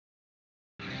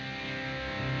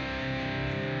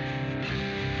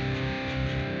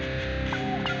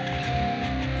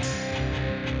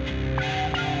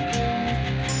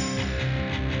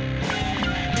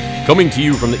Coming to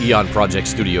you from the TheEoNProject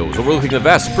Studios, overlooking the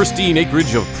vast, pristine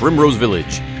acreage of Primrose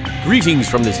Village. Greetings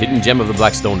from this hidden gem of the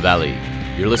Blackstone Valley.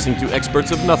 You're listening to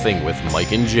Experts of Nothing with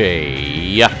Mike and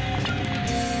Jay. That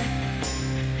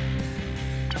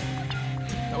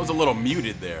was a little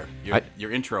muted there,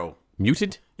 your intro.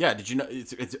 Muted? Yeah, did you know?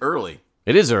 It's early.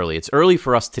 It is early. It's early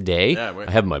for us today. Yeah,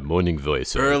 I have my morning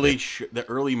voice. The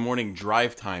early morning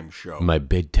drive time show. My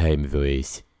bedtime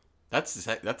voice. That's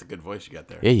a good voice you got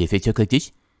there. Yeah, if I talk like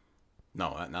this?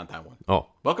 No, not that one. Oh.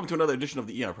 Welcome to another edition of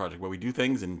the TheEoNProject, where we do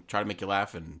things and try to make you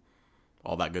laugh and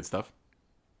all that good stuff.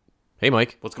 Hey,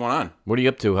 Mike. What's going on? What are you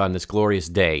up to on this glorious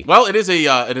day? Well, it is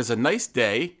a nice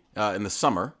day in the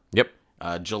summer. Yep.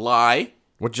 July.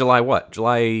 What July what?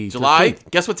 July 13th.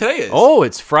 Guess what today is? Oh,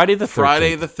 it's Friday the 13th.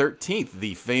 Friday the 13th,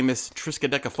 the famous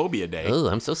triskaidekaphobia day. Oh,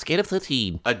 I'm so scared of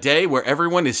 13. A day where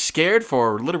everyone is scared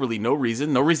for literally no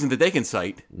reason that they can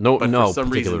cite. No for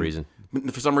particular reason.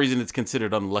 For some reason, it's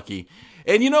considered unlucky.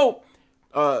 And you know,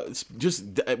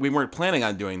 we weren't planning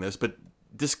on doing this, but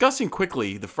discussing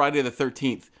quickly the Friday the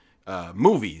 13th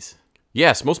movies.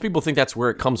 Yes, most people think that's where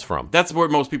it comes from. That's where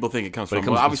most people think it comes from. It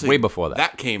comes obviously, way before that.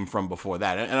 That came from before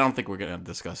that. And I don't think we're going to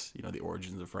discuss, the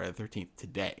origins of Friday the 13th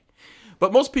today.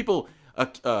 But most people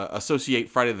associate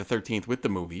Friday the 13th with the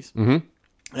movies. Mm-hmm.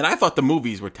 And I thought the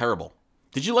movies were terrible.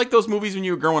 Did you like those movies when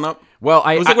you were growing up? Well,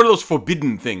 it was like one of those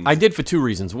forbidden things. I did for two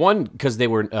reasons. One, because they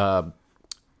were, it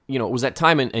was that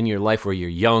time in your life where you're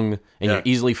young and you're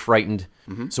easily frightened.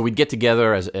 Mm-hmm. So we'd get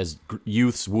together as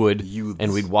youths would,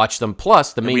 and we'd watch them.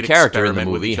 Plus, the main character in the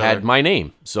movie had my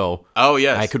name, so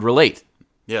I could relate.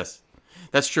 Yes,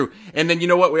 that's true. And then you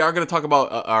know what? We are going to talk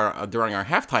about during our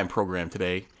halftime program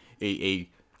today a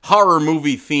horror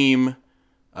movie theme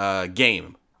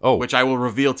game. Oh. Which I will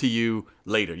reveal to you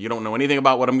later. You don't know anything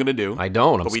about what I'm going to do. I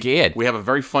don't. I'm scared. We have a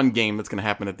very fun game that's going to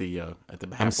happen at the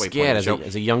halfway I'm scared point of the show.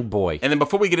 as a young boy. And then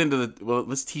before we get into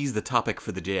let's tease the topic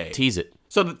for the day. Tease it.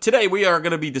 So today we are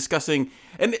going to be discussing,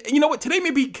 and you know what? Today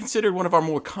may be considered one of our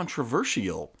more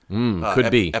controversial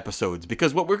episodes,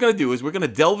 because what we're going to do is we're going to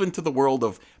delve into the world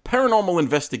of paranormal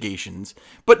investigations,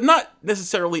 but not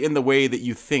necessarily in the way that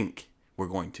you think we're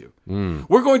going to.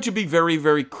 We're going to be very,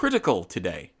 very critical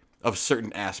today of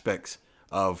certain aspects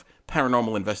of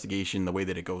paranormal investigation, the way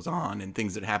that it goes on, and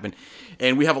things that happen.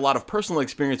 And we have a lot of personal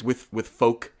experience with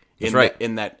folk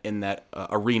in that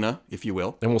arena, if you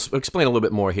will. And we'll explain a little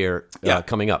bit more here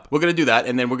coming up. We're going to do that,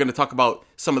 and then we're going to talk about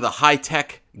some of the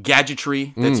high-tech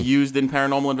gadgetry that's used in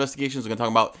paranormal investigations. We're going to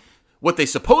talk about what they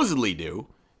supposedly do,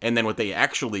 and then what they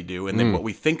actually do, and then what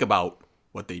we think about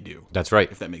what they do. That's right.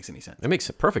 If that makes any sense. That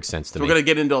makes perfect sense to me. We're going to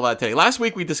get into all that today. Last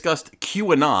week we discussed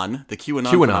QAnon, the QAnon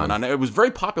phenomenon. It was a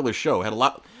very popular show. It had a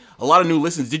lot of new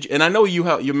listens. And I know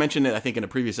you mentioned it, I think, in a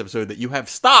previous episode, that you have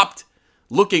stopped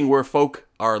looking where folk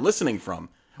are listening from.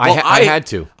 Well, I had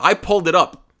to. I pulled it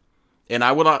up, and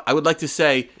I would like to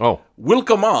say,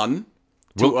 welcome on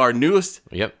to our newest.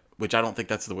 Yep. Which I don't think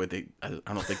that's the way I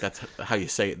don't think that's how you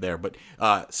say it there. But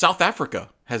South Africa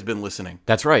has been listening.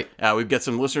 That's right. We've got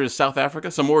some listeners in South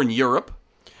Africa, some more in Europe.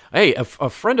 Hey, a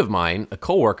friend of mine, a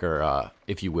coworker,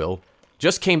 if you will,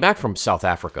 just came back from South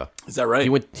Africa. Is that right?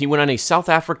 He went on a South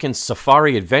African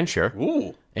safari adventure.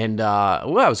 Ooh. And, it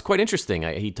was quite interesting.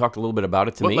 He talked a little bit about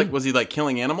it to me. Was he,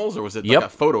 killing animals, or was it like a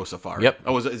photo safari? Yep.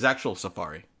 Oh, was it his actual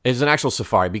safari? It's an actual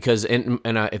safari, because, and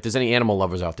if there's any animal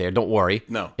lovers out there, don't worry.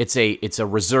 No. It's a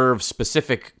reserve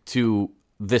specific to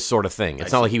this sort of thing.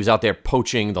 It's not like he was out there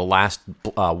poaching the last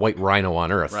white rhino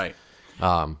on Earth. Right.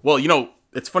 Well,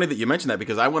 it's funny that you mentioned that,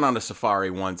 because I went on a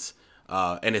safari once,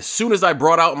 and as soon as I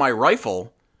brought out my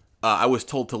rifle, I was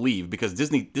told to leave, because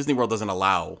Disney World doesn't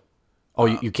allow... Oh,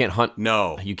 you can't hunt?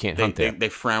 No. You can't hunt there. They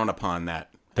frown upon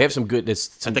that. They have some good...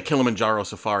 At the Kilimanjaro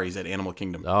safaris at Animal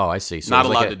Kingdom. Oh, I see. So not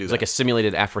allowed to do that. It's like a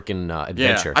simulated African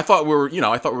adventure. Yeah. I thought we were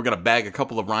going to bag a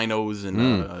couple of rhinos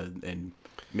and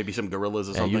maybe some gorillas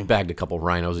or something. You've bagged a couple of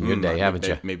rhinos in your day, haven't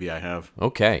you? Maybe I have.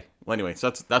 Okay. Well, anyway,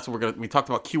 so that's what we talked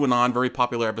about QAnon, very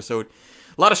popular episode.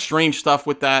 A lot of strange stuff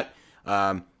with that.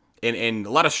 And a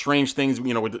lot of strange things,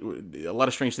 with a lot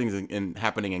of strange things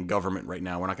happening in government right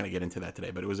now. We're not going to get into that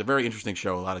today, but it was a very interesting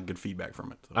show. A lot of good feedback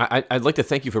from it. So. I'd like to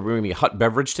thank you for bringing me a hot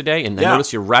beverage today, and I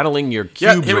notice you're rattling your cubes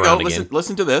around again. Yeah, here we go.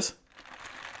 Listen to this.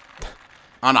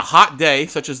 On a hot day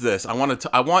such as this, I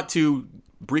want to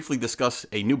briefly discuss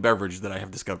a new beverage that I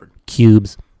have discovered.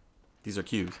 Cubes. These are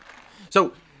cubes.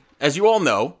 So, as you all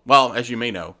know, as you may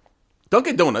know,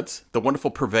 Dunkin' Donuts, the wonderful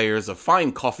purveyors of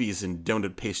fine coffees and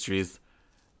donut pastries,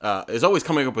 is always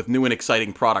coming up with new and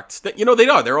exciting products.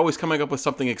 They're always coming up with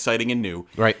something exciting and new.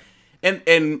 Right. And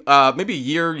maybe a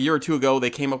year or two ago, they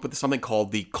came up with something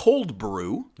called the cold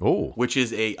brew, which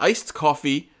is a iced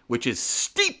coffee which is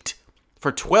steeped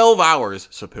for 12 hours,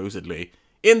 supposedly,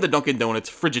 in the Dunkin' Donuts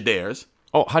Frigidaires.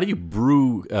 Oh, how do you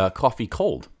brew coffee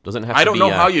cold? Doesn't it have to be I don't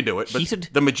know how you do it, heated?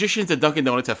 But the magicians at Dunkin'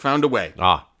 Donuts have found a way.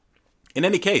 Ah. In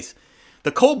any case,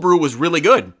 the cold brew was really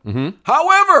good. Mm-hmm.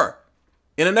 However,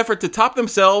 in an effort to top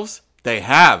themselves, they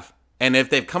have. And if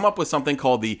they've come up with something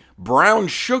called the brown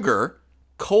sugar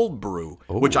cold brew,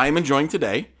 which I am enjoying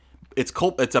today. It's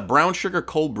a brown sugar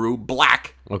cold brew,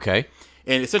 black. Okay.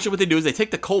 And essentially what they do is they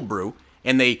take the cold brew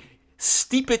and they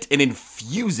steep it and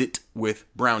infuse it with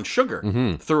brown sugar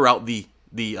throughout the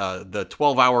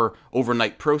 12-hour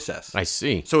overnight process. I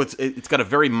see. So it's got a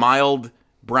very mild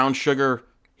brown sugar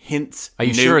hints. Are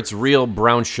you sure it's real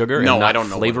brown sugar? No, and not I don't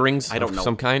know. Flavorings I don't know. of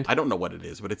some kind? I don't know what it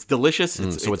is, but it's delicious.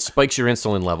 So it spikes your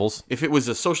insulin levels. If it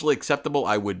was socially acceptable,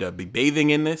 I would be bathing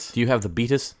in this. Do you have the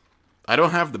Beatus? I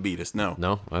don't have the Beatus, no.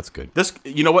 No? That's good. This,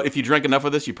 you know what? If you drank enough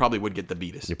of this, you probably would get the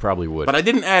Beatus. You probably would. But I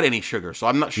didn't add any sugar, so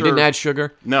I'm not sure. You didn't add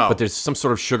sugar? No. But there's some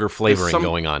sort of sugar flavoring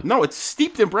going on. No, it's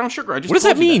steeped in brown sugar. What does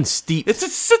that mean, steep? It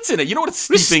sits in it. You know what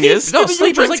steeping is? No,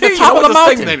 steep is like the top of the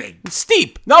mountain.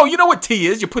 Steep. No, you know what tea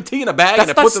is? You put tea in a bag.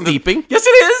 That's and not steeping. Yes, it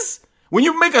is. When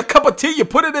you make a cup of tea, you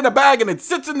put it in a bag and it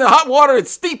sits in the hot water. It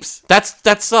steeps.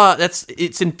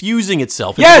 It's infusing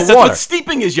itself into yes, the water. That's what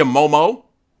steeping is, you momo.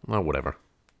 Well, whatever.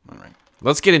 All right.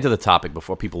 Let's get into the topic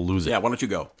before people lose it. Yeah, why don't you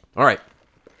go? All right.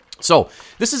 So,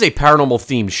 this is a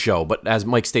paranormal-themed show, but as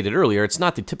Mike stated earlier, it's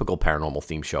not the typical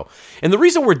paranormal-themed show. And the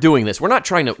reason we're doing this, we're not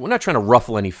trying to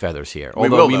ruffle any feathers here.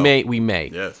 Although we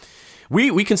may. Yes.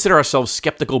 We consider ourselves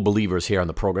skeptical believers here on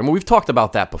the program. We've talked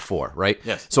about that before, right?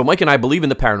 Yes. So Mike and I believe in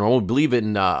the paranormal. We believe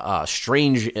in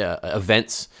strange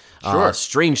events,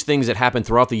 strange things that happen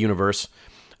throughout the universe,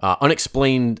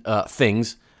 unexplained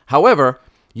things. However,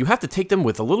 you have to take them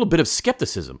with a little bit of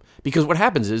skepticism, because what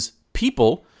happens is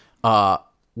people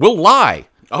will lie.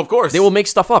 Of course. They will make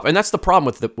stuff up, and that's the problem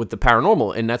with the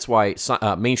paranormal, and that's why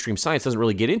mainstream science doesn't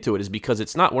really get into it, is because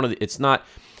it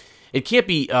can't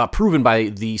be proven by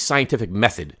the scientific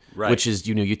method, which is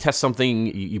you test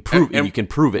something, you prove, and you can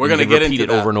prove it. We're going to repeat it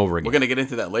over and over again. We're going to get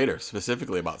into that later,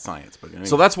 specifically about science. But anyway.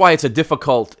 So that's why it's a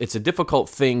difficult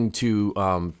thing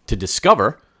to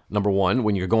discover. Number one,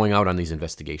 when you're going out on these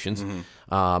investigations,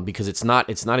 because it's not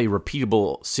a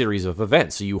repeatable series of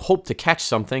events. So you hope to catch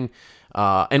something,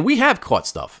 and we have caught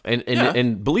stuff,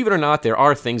 and believe it or not, there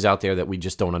are things out there that we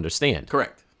just don't understand.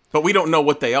 Correct, but we don't know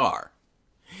what they are.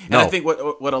 And I think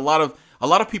what a lot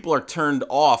of people are turned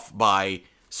off by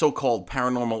so-called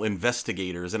paranormal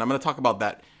investigators, and I'm going to talk about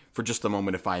that for just a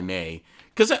moment, if I may,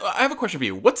 because I have a question for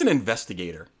you. What's an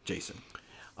investigator, Jason?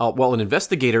 Well, an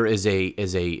investigator is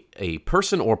a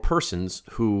person or persons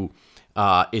who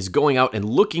is going out and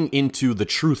looking into the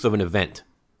truth of an event.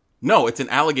 No, it's an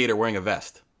alligator wearing a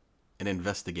vest. An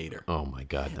investigator. Oh my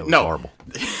God, that was horrible.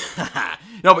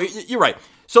 No, but you're right.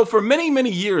 So for many,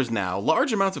 many years now,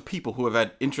 large amounts of people who have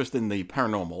had interest in the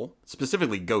paranormal,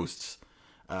 specifically ghosts,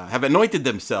 have anointed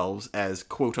themselves as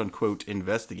quote-unquote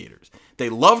investigators. They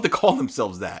love to call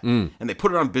themselves that, and they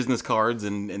put it on business cards,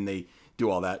 and they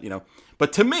do all that,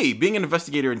 But to me, being an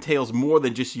investigator entails more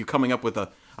than just you coming up with a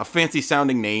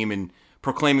fancy-sounding name and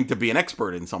proclaiming to be an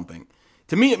expert in something.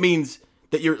 To me, it means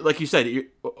that you're, like you said, you're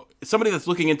somebody that's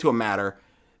looking into a matter,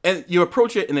 and you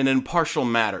approach it in an impartial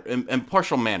manner.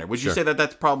 Would you say that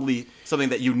that's probably something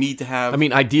that you need to have? I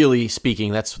mean, ideally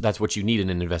speaking, that's what you need in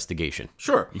an investigation.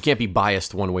 Sure. You can't be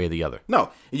biased one way or the other.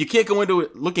 No. You can't go into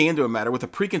it looking into a matter with a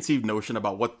preconceived notion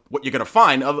about what you're going to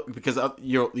find, because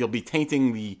you'll be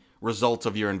tainting the results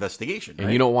of your investigation.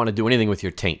 And you don't want to do anything with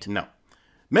your taint. No.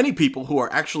 Many people who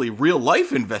are actually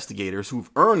real-life investigators who've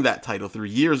earned that title through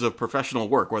years of professional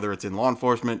work, whether it's in law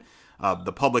enforcement,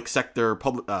 the public sector,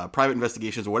 private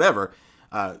investigations, or whatever,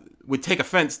 would take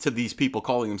offense to these people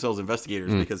calling themselves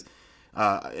investigators because,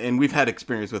 and we've had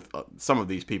experience with some of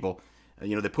these people,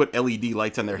 they put LED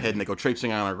lights on their head and they go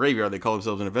traipsing on a graveyard, they call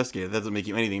themselves an investigator. That doesn't make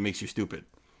you anything, it makes you stupid.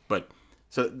 But,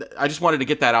 so I just wanted to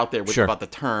get that out there about the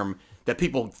term that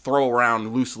people throw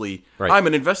around loosely. Right. I'm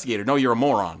an investigator. No, you're a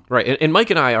moron. Right. And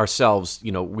Mike and I ourselves,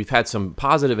 we've had some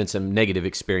positive and some negative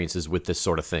experiences with this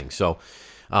sort of thing. So,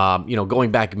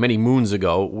 going back many moons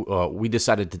ago, we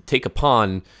decided to take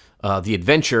upon the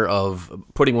adventure of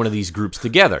putting one of these groups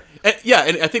together. And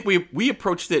I think we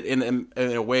approached it in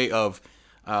a way of,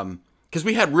 because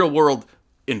we had real world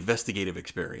investigative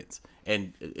experience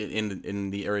and in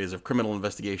the areas of criminal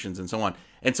investigations and so on.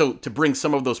 And so to bring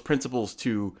some of those principles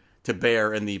to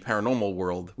bear in the paranormal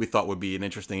world, we thought would be an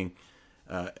interesting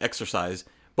exercise.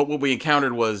 But what we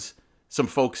encountered was some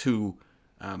folks who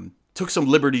took some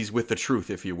liberties with the truth,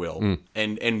 if you will,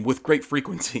 and with great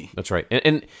frequency. That's right.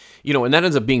 And that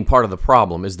ends up being part of the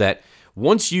problem, is that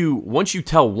once you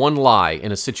tell one lie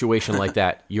in a situation like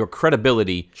that, your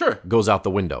credibility goes out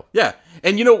the window. Yeah,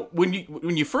 and when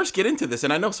you first get into this,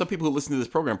 and I know some people who listen to this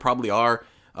program probably are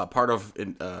part of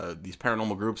these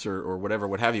paranormal groups or whatever,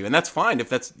 what have you, and that's fine if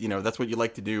that's that's what you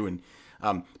like to do. And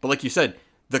but like you said,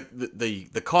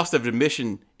 the cost of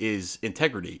admission is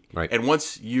integrity, right? And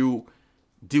once you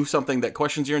do something that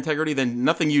questions your integrity, then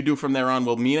nothing you do from there on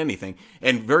will mean anything.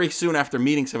 And very soon after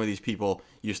meeting some of these people,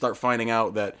 you start finding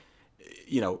out that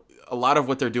a lot of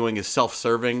what they're doing is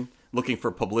self-serving, looking for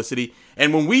publicity.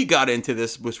 And when we got into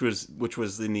this, which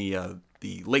was in the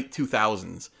late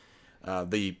 2000s,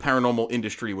 the paranormal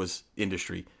industry was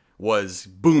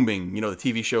booming. The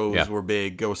TV shows were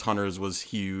big, Ghost Hunters was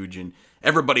huge, and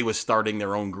everybody was starting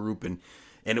their own group, and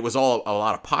it was all a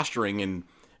lot of posturing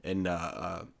and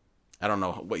I don't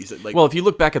know what you said. Well, if you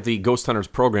look back at the Ghost Hunters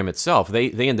program itself, they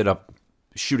ended up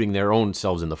shooting their own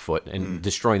selves in the foot and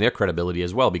destroying their credibility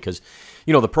as well, because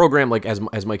the program, like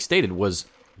as Mike stated, was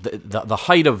the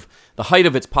height of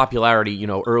its popularity,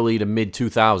 early to mid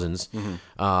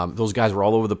 2000s. Those guys were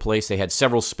all over the place. They had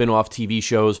several spin-off TV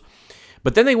shows,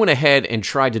 but then they went ahead and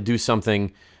tried to do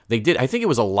something. They did, I think it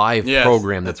was a live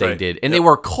program that they did, and they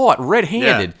were caught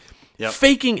red-handed. Yep.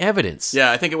 Faking evidence.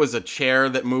 Yeah, I think it was a chair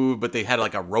that moved, but they had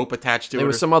like a rope attached to it. There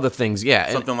were some other things,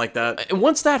 something like that. And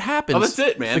once that happens, that's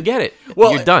it, man. Forget it.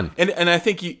 Well, you're done. And I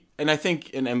think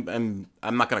I'm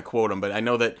not going to quote him, but I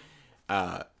know that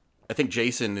I think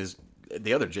Jason is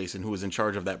the other Jason who was in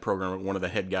charge of that program. One of the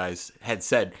head guys had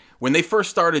said when they first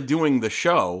started doing the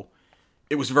show,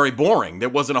 it was very boring. There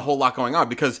wasn't a whole lot going on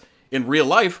because in real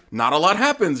life, not a lot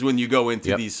happens when you go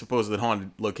into these supposed haunted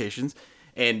locations.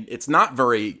 And it's not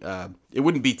very, it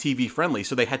wouldn't be TV friendly,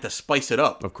 so they had to spice it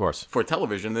up, of course, for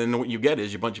television. Then what you get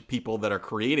is a bunch of people that are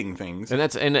creating things, and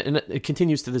it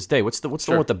continues to this day. What's the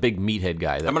one with the big meathead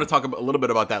guy? I'm going to talk a little bit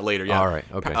about that later. Yeah, all right,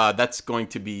 okay. That's going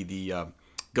to be the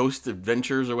Ghost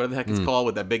Adventures or whatever the heck it's called,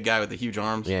 with that big guy with the huge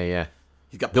arms. Yeah.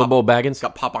 He's got Bilbo Baggins. He's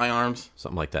got Popeye arms,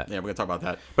 something like that. Yeah, we're going to talk about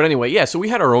that. But anyway, so we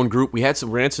had our own group. We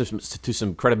ran into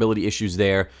some credibility issues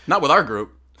there. Not with our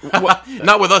group.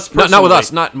 Not with us personally. Not with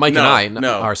us, not Mike and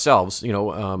I, ourselves.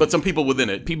 But some people within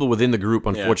it. People within the group,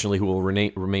 unfortunately, who will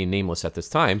remain nameless at this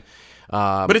time.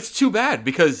 But it's too bad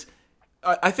because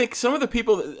I think some of the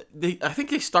people, I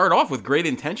think they start off with great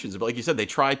intentions. But like you said,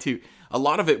 a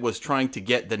lot of it was trying to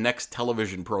get the next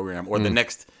television program or the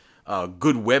next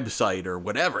good website or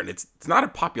whatever. And it's not a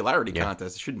popularity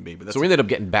contest. It shouldn't be. But so we ended up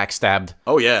getting backstabbed.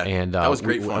 Oh, yeah. And that was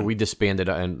great fun. We disbanded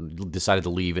and decided to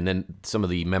leave. And then some of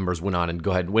the members went on and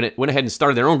went ahead and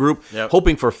started their own group,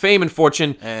 hoping for fame and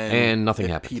fortune, and nothing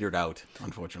happened. Petered out,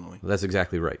 unfortunately. That's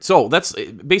exactly right. So that's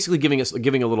basically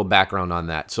giving a little background on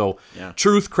that. So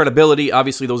truth, credibility,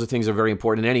 obviously those are things that are very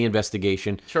important in any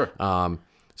investigation. Sure.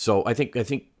 So I think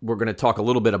we're going to talk a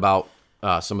little bit about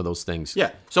some of those things.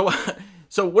 Yeah.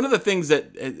 So one of the things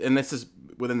that, and this is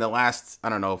within the last,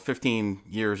 15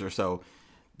 years or so,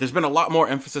 there's been a lot more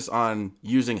emphasis on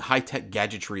using high-tech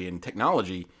gadgetry and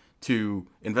technology to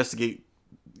investigate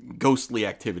ghostly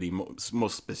activity,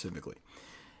 most specifically.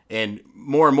 And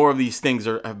more of these things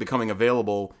are becoming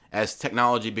available as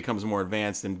technology becomes more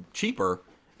advanced and cheaper.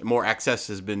 More access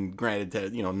has been granted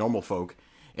to normal folk.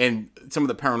 And some of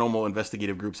the paranormal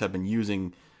investigative groups have been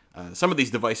using some of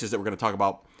these devices that we're going to talk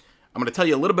about. I'm going to tell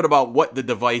you a little bit about what the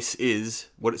device is,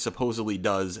 what it supposedly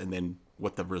does, and then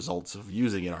what the results of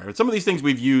using it are. Some of these things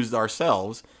we've used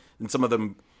ourselves, and some of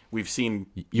them we've seen.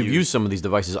 You've used some of these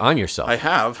devices on yourself. I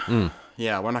have.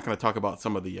 Yeah, we're not going to talk about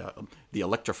some of the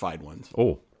electrified ones.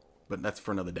 Oh. But that's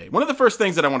for another day. One of the first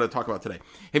things that I want to talk about today.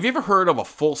 Have you ever heard of a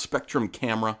full spectrum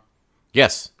camera?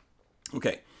 Yes.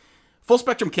 Okay. Full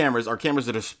spectrum cameras are cameras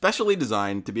that are specially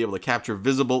designed to be able to capture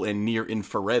visible and near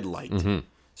infrared light.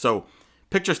 So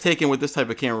pictures taken with this type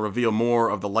of camera reveal more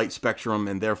of the light spectrum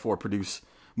and therefore produce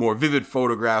more vivid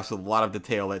photographs with a lot of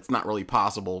detail that's not really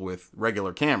possible with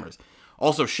regular cameras.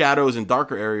 Also, shadows in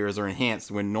darker areas are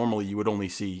enhanced when normally you would only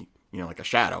see, like a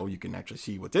shadow. You can actually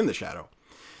see what's in the shadow.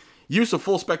 Use of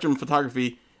full spectrum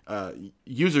photography,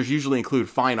 users usually include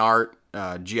fine art,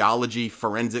 geology,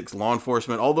 forensics, law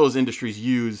enforcement. All those industries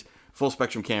use full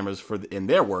spectrum cameras in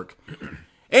their work.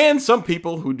 And some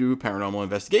people who do paranormal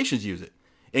investigations use it.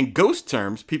 In ghost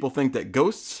terms, people think that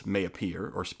ghosts may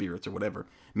appear, or spirits or whatever,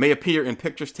 may appear in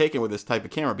pictures taken with this type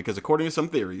of camera because according to some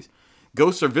theories,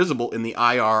 ghosts are visible in the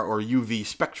IR or UV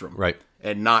spectrum. Right.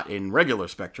 And not in regular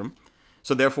spectrum.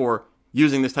 So therefore,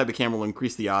 using this type of camera will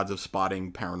increase the odds of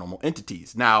spotting paranormal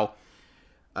entities. Now,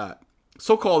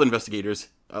 so-called investigators,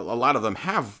 a lot of them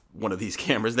have one of these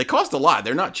cameras. They cost a lot.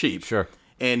 They're not cheap. Sure.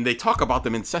 And they talk about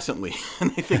them incessantly.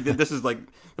 And they think that this is like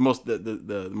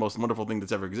the most wonderful thing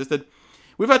that's ever existed.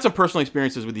 we've had some personal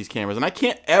experiences with these cameras, and I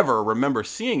can't ever remember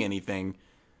seeing anything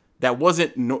that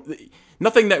wasn't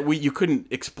nothing that you couldn't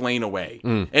explain away.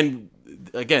 And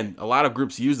again, a lot of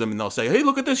groups use them, and they'll say, "Hey,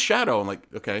 look at this shadow." I'm like,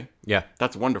 "Okay, yeah,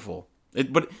 that's wonderful."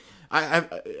 But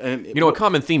a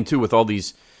common theme too with all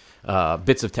these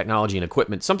bits of technology and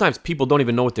equipment. Sometimes people don't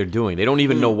even know what they're doing. They don't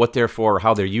even know what they're for or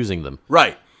how they're using them.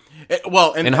 Right.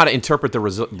 Well, and how to interpret the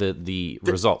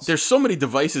results. There's so many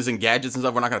devices and gadgets and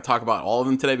stuff. We're not going to talk about all of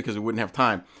them today because we wouldn't have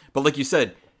time. But like you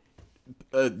said,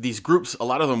 these groups, a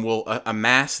lot of them will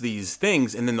amass these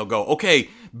things, and then they'll go, "Okay,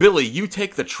 Billy, you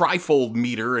take the trifold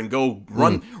meter and go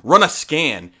run a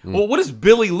scan." Well, what is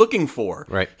Billy looking for?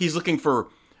 Right. He's looking for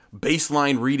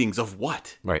baseline readings of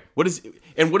what? Right. What is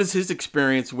his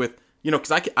experience with,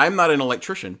 because I'm not an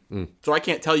electrician, so I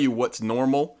can't tell you what's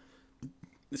normal.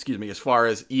 Excuse me, as far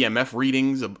as EMF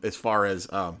readings, as far as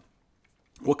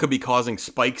what could be causing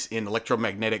spikes in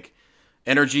electromagnetic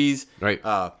energies, right?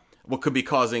 What could be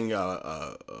causing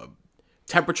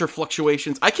temperature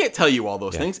fluctuations. I can't tell you all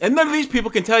those things, and none of these people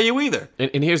can tell you either.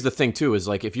 And here's the thing too: is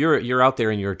like if you're out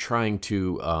there and you're trying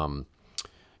to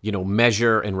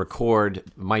measure and record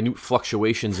minute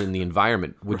fluctuations in the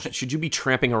environment, should you be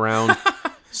tramping around?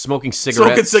 Smoking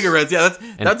cigarettes, yeah,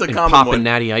 that's a common popping one.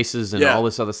 Natty Ices and all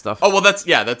this other stuff. Oh well, that's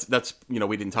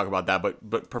we didn't talk about that,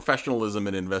 but professionalism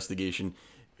in investigation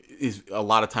is a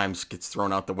lot of times gets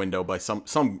thrown out the window by some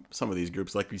of these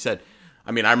groups. Like we said,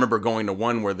 I mean, I remember going to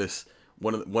one where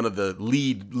one of the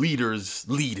lead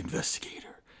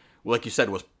investigator, like you said,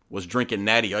 was drinking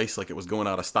Natty Ice like it was going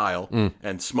out of style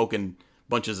and smoking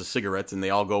bunches of cigarettes, and they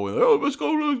all go, "Oh, let's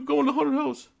go in the haunted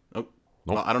house." Oh, nope.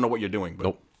 Well, I don't know what you're doing, but.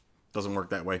 Nope. Doesn't work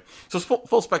that way. So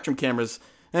full spectrum cameras,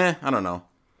 I don't know.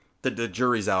 The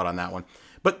jury's out on that one.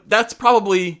 But that's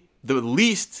probably the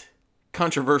least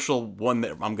controversial one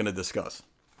that I'm going to discuss.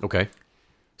 Okay.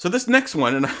 So this next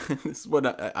one, and this is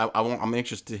what I'm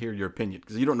anxious to hear your opinion,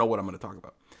 because you don't know what I'm going to talk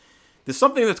about. There's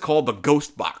something that's called the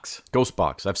ghost box. Ghost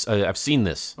box. I've seen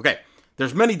this. Okay.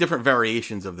 There's many different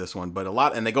variations of this one, but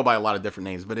and they go by a lot of different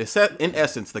names. But in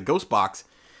essence, the ghost box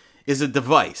is a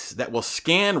device that will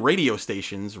scan radio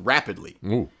stations rapidly.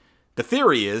 Ooh. The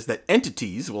theory is that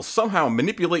entities will somehow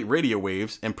manipulate radio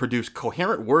waves and produce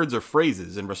coherent words or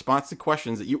phrases in response to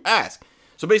questions that you ask.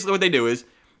 So basically what they do is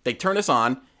they turn this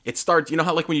on. It starts,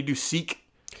 how like when you do Seek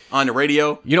on the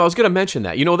radio? I was going to mention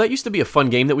that. That used to be a fun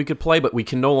game that we could play, but we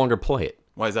can no longer play it.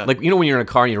 Why is that? Like, when you're in a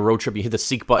car and you're on a road trip, you hit the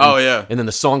Seek button. Oh, yeah. And then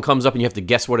the song comes up and you have to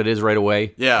guess what it is right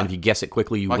away. Yeah. And if you guess it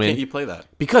quickly, you win. Why can't you play that?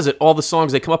 Because all the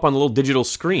songs, they come up on the little digital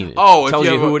screen. It tells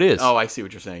you who it is. Oh, I see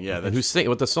what you're saying. Yeah. And who's saying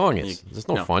what the song is. It's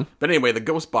no fun. But anyway, the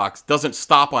ghost box doesn't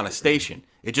stop on a station.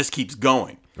 It just keeps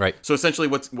going. Right. So essentially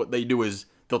what they do is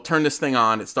they'll turn this thing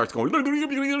on. It starts going,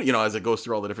 as it goes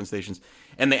through all the different stations.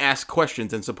 And they ask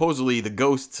questions. And supposedly the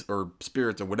ghosts or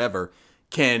spirits or whatever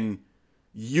can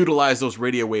utilize those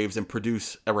radio waves and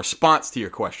produce a response to your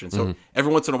question. So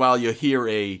every once in a while you hear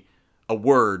a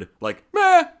word like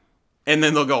meh, and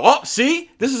then they'll go, "Oh, see,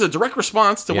 this is a direct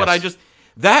response to what I just."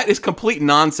 That is complete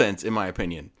nonsense, in my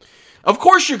opinion. Of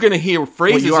course, you're going to hear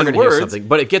phrases you are and words, hear something,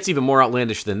 but it gets even more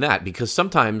outlandish than that, because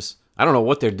sometimes I don't know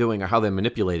what they're doing or how they're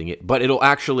manipulating it, but it'll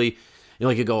actually,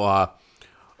 you go,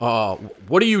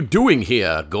 what are you doing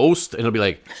here, ghost? And it'll be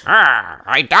like,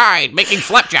 I died making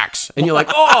flapjacks. And you're like,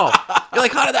 how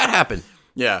did that happen?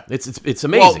 Yeah. It's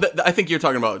amazing. Well, I think you're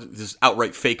talking about just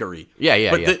outright fakery.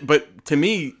 Yeah. But to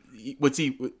me,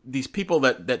 these people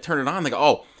that turn it on, they go,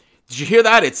 "Oh, did you hear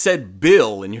that? It said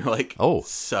Bill." And you're like, "Oh.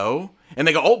 So?" And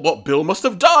they go, "Oh, well, Bill must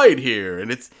have died here."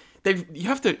 And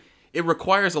it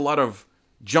requires a lot of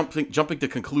jumping to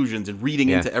conclusions and reading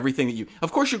into everything that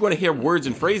of course you're going to hear words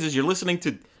and phrases. You're listening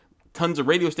to tons of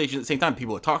radio stations at the same time.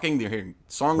 People are talking, they're hearing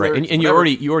song lyrics. And you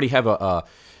already have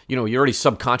you're already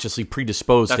subconsciously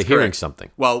predisposed to hearing something.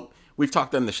 Well, we've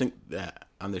talked on this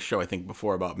show, I think,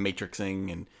 before about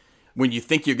matrixing, and when you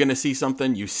think you're going to see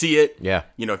something, you see it. Yeah.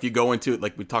 If you go into it,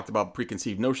 like we talked about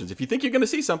preconceived notions, if you think you're going to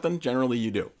see something, generally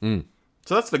you do.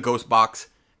 So that's the ghost box.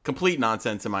 Complete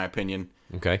nonsense, in my opinion.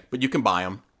 Okay. But you can buy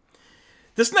them.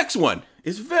 This next one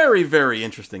is very, very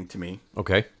interesting to me.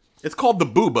 Okay. It's called the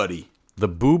Boo Buddy. The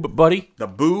Boob Buddy? The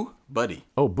Boo Buddy.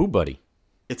 Oh, Boo Buddy.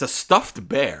 It's a stuffed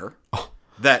bear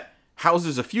that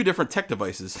houses a few different tech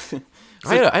devices.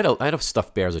 I had a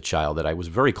stuffed bear as a child that I was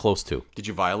very close to. Did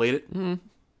you violate it?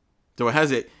 So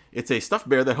it's a stuffed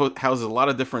bear that houses a lot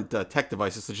of different tech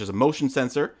devices, such as a motion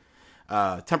sensor,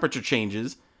 temperature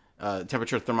changes,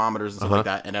 temperature thermometers and stuff like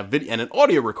that, and an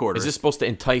audio recorder. Is this supposed to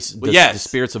entice the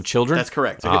spirits of children? That's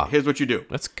correct. So here's what you do.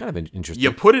 That's kind of interesting.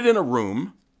 You put it in a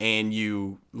room and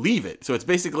you leave it. So it's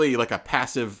basically like a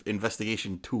passive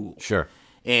investigation tool. Sure.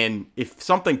 And if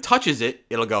something touches it,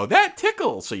 it'll go, that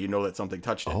tickles, so you know that something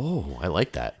touched it. Oh, I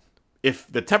like that. If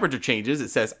the temperature changes, it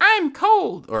says, I'm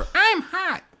cold or I'm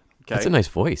hot. Okay? That's a nice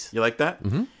voice. You like that?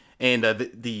 Mm-hmm. And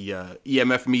the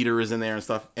EMF meter is in there and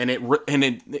stuff. And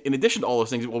in addition to all those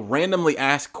things, it will randomly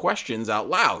ask questions out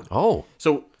loud. Oh.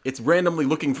 So it's randomly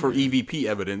looking for EVP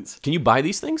evidence. Can you buy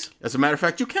these things? As a matter of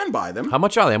fact, you can buy them. How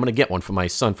much are they? I'm going to get one for my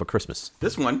son for Christmas.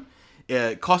 This one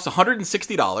costs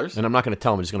 $160. And I'm not going to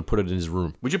tell him. I'm just going to put it in his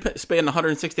room. Would you spend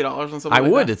 $160 on something I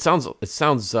like would. that? It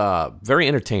sounds very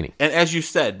entertaining. And as you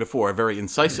said before, very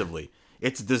incisively,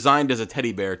 it's designed as a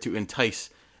teddy bear to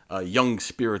entice young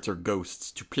spirits or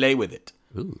ghosts to play with it.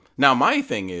 Ooh. Now, my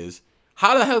thing is,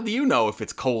 how the hell do you know if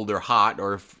it's cold or hot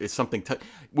or if it's something...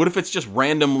 What if it's just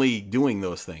randomly doing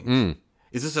those things? Mm.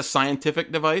 Is this a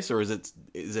scientific device or is it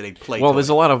a play Well, toy? there's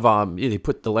a lot of... they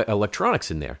put the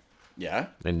electronics in there. Yeah?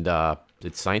 And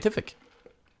it's scientific.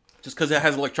 Just because it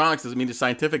has electronics doesn't mean it's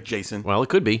scientific, Jason. Well, it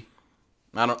could be.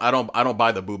 I don't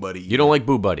buy the Boo Buddy. You don't like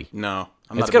Boo Buddy? No.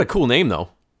 It's got a cool name, though.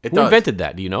 Who invented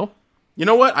that? Do you know? You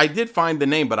know what? I did find the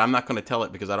name, but I'm not going to tell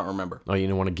it because I don't remember. Oh, you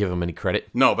don't want to give him any credit?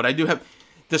 No, but I do have...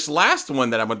 This last one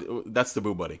that that's the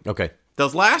Boo Buddy. Okay.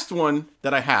 This last one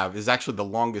that I have is actually the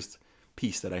longest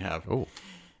piece that I have. Oh.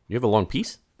 You have a long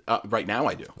piece? Right now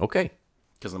I do. Okay.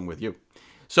 Because I'm with you.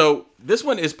 So this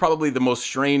one is probably the most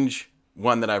strange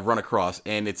one that I've run across,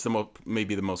 and it's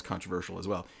maybe the most controversial as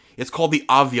well. It's called the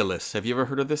Ovulus. Have you ever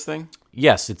heard of this thing?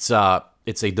 Yes, it's a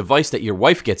device that your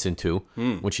wife gets into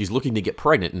when she's looking to get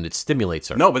pregnant, and it stimulates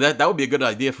her. No, but that would be a good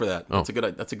idea for that. That's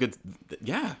a good.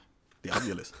 Yeah, the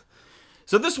Ovulus.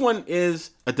 So this one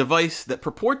is a device that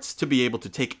purports to be able to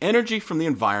take energy from the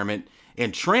environment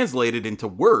and translate it into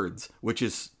words, which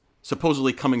is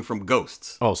supposedly coming from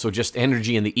ghosts. Oh, so just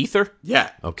energy in the ether?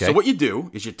 Yeah. Okay. So what you do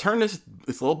is you turn this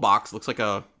little box, looks like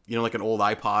like an old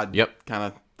iPod. Yep. Kind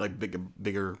of like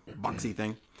bigger boxy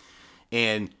thing.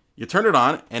 And you turn it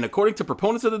on, and according to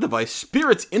proponents of the device,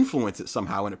 spirits influence it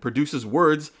somehow, and it produces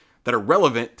words that are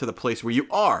relevant to the place where you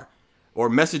are, or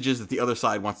messages that the other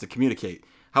side wants to communicate.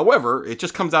 However, it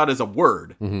just comes out as a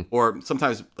word, or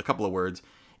sometimes a couple of words,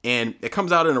 and it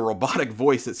comes out in a robotic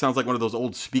voice that sounds like one of those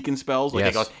old speaking spells, like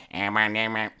it goes,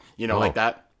 like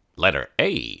that. Letter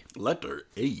A. Letter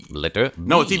A. Letter B.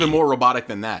 No, it's even more robotic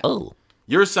than that. Oh.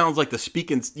 Yours sounds like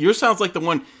yours sounds like the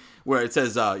one where it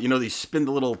says, you spin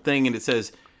the little thing and it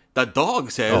says, the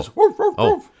dog says, woof, woof,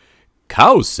 woof.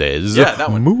 Cow says, yeah,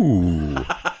 that one. Moo.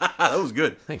 That was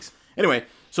good. Thanks. Anyway,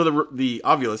 so the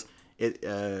Ovulus,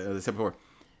 as I said before,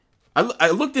 I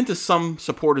looked into some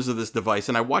supporters of this device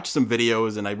and I watched some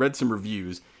videos and I read some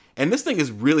reviews, and this thing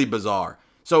is really bizarre.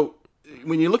 So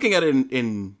when you're looking at it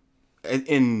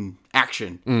in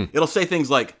action, it'll say things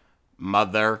like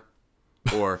mother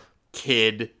or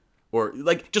kid or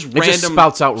like just random. It just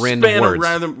spouts out random words.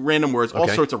 Random words, all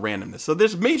sorts of randomness. So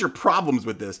there's major problems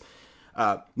with this.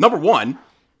 Number one,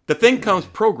 the thing comes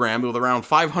programmed with around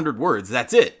 500 words.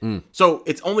 That's it. So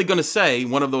it's only going to say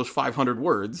one of those 500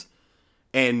 words,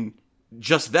 and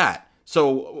just that.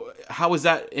 So how is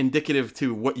that indicative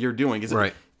to what you're doing? Is it?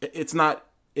 Right. It's not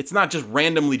just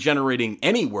randomly generating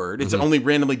any word. It's only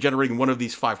randomly generating one of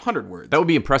these 500 words. That would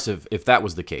be impressive if that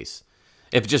was the case.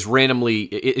 If just randomly,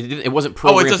 it wasn't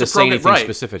programmed to say anything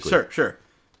specifically. Sure.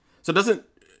 So doesn't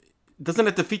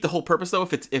it defeat the whole purpose though?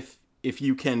 If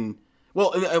you can,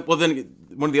 well then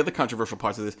one of the other controversial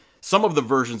parts of this, some of the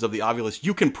versions of the Ovulus,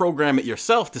 you can program it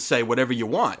yourself to say whatever you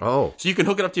want. Oh. So you can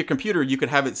hook it up to your computer. You can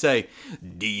have it say,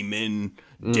 demon,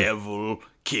 devil,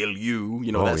 kill you,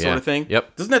 that sort of thing.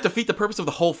 Yep. Doesn't that defeat the purpose of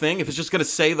the whole thing if it's just going to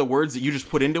say the words that you just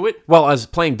put into it? Well, as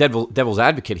playing devil's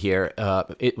advocate here,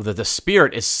 the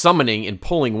spirit is summoning and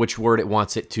pulling which word it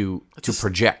wants it to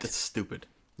project. That's stupid.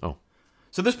 Oh.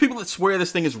 So there's people that swear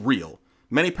this thing is real.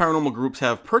 Many paranormal groups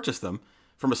have purchased them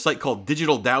from a site called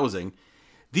Digital Dowsing.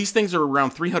 These things are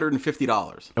around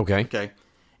 $350. Okay.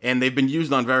 And they've been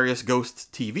used on various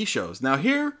ghost TV shows. Now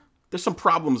here, there's some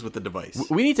problems with the device.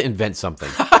 We need to invent something.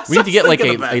 We need to get like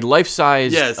a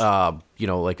life-size,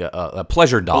 like a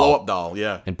pleasure doll. Blow-up doll,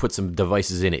 yeah. And put some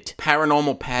devices in it.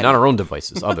 Paranormal Patty. Not our own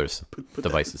devices, others'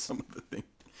 devices. Some of the thing.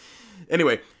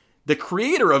 Anyway, the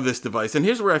creator of this device, and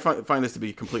here's where I find this to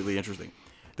be completely interesting.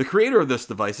 The creator of this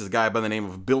device is a guy by the name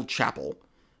of Bill Chappell.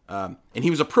 And he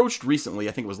was approached recently,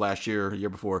 I think it was last year or the year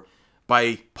before,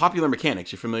 by Popular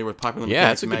Mechanics. You're familiar with Popular Mechanics?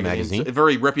 Yeah, it's a good magazine. It's a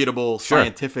very reputable,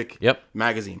 scientific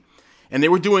magazine. And they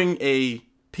were doing a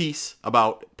piece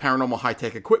about paranormal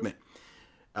high-tech equipment.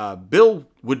 Bill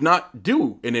would not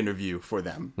do an interview for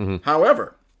them. Mm-hmm.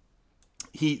 However,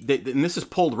 and this is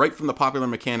pulled right from the Popular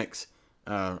Mechanics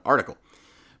article,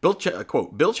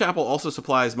 Quote, Bill Chappell also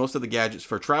supplies most of the gadgets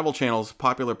for Travel Channel's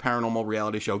popular paranormal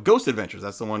reality show, Ghost Adventures.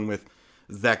 That's the one with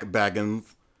Zach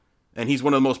Bagans. And he's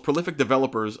one of the most prolific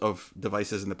developers of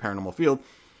devices in the paranormal field.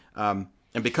 And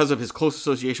because of his close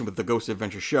association with the Ghost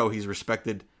Adventure show, he's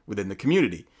respected within the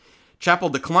community. Chappell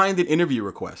declined an interview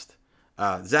request.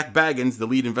 Zach Bagans, the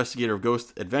lead investigator of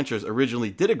Ghost Adventures,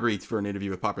 originally did agree for an interview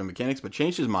with Popular Mechanics, but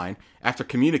changed his mind after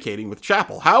communicating with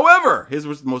Chappell. However, his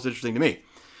was the most interesting to me.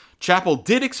 Chappell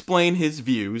did explain his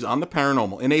views on the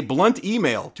paranormal in a blunt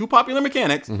email to Popular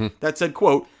Mechanics that said,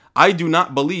 quote, I do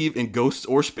not believe in ghosts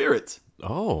or spirits.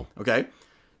 Oh. Okay.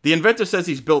 The inventor says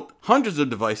he's built hundreds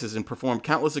of devices and performed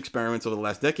countless experiments over the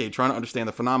last decade trying to understand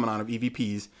the phenomenon of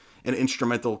EVPs and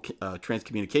instrumental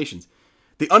transcommunications.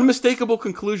 The unmistakable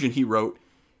conclusion, he wrote,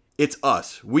 it's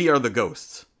us. We are the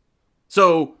ghosts.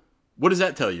 So, what does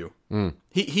that tell you?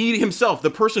 He himself, the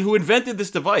person who invented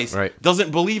this device, doesn't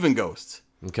believe in ghosts.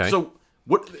 Okay. So,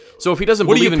 what? So if he doesn't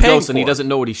believe in ghosts and he doesn't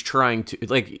know what he's trying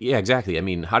to... yeah, exactly. I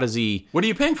mean, how does he... What are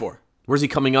you paying for? Where's he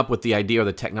coming up with the idea or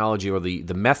the technology or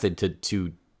the method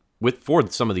for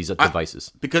some of these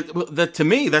devices? Because to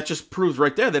me, that just proves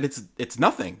right there that it's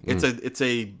nothing. It's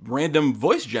a random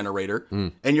voice generator,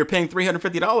 and you're paying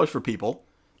 $350 for people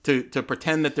to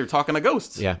pretend that they're talking to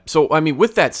ghosts. Yeah. So I mean,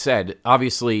 with that said,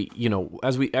 obviously,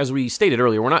 as we stated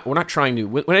earlier, we're not trying to,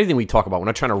 when anything we talk about, we're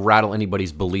not trying to rattle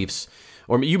anybody's beliefs.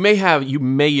 Or you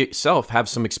may yourself have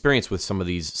some experience with some of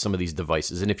these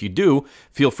devices, and if you do,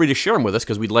 feel free to share them with us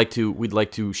because we'd like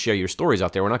to share your stories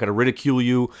out there. We're not going to ridicule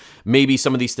you. Maybe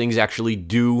some of these things actually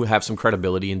do have some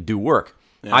credibility and do work.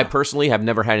 Yeah. I personally have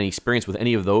never had any experience with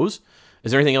any of those.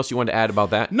 Is there anything else you wanted to add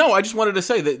about that? No, I just wanted to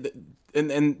say that,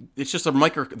 and it's just the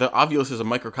Ovilus is a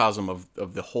microcosm of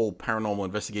the whole paranormal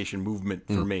investigation movement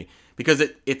for me because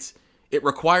it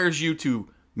requires you to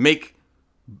make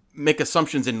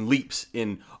assumptions and leaps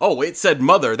in, it said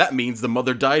mother, that means the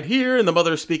mother died here and the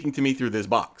mother is speaking to me through this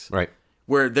box. Right.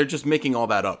 Where they're just making all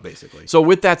that up, basically. So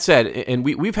with that said, and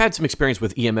we've had some experience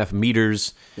with EMF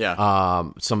meters,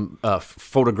 some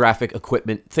photographic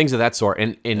equipment, things of that sort.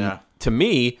 And to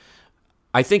me,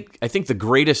 I think the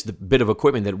greatest bit of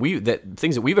equipment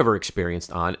things that we've ever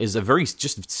experienced on is a very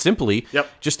just simply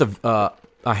just a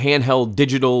handheld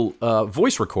digital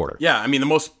voice recorder. Yeah, I mean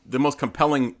the most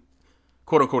compelling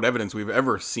quote-unquote evidence we've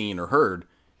ever seen or heard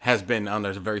has been on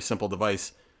a very simple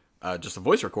device, just a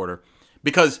voice recorder,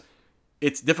 because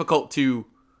it's difficult to...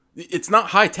 It's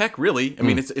not high-tech, really. I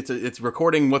mean, it's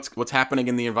recording what's happening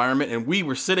in the environment, and we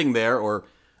were sitting there or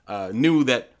knew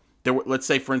that there were... Let's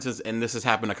say, for instance, and this has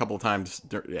happened a couple of times,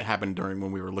 it happened during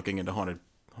when we were looking into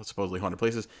supposedly haunted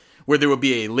places, where there would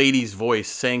be a lady's voice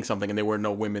saying something and there were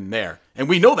no women there. And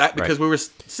we know that because we were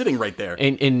sitting right there.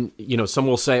 And some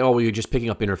will say, well, you're just picking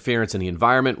up interference in the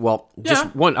environment. Well,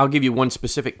 I'll give you one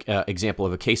specific example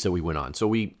of a case that we went on.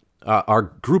 So our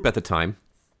group at the time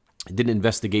did an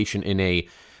investigation in a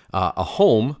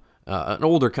home, an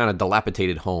older kind of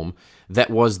dilapidated home that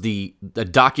was the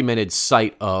documented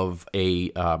site of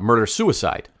a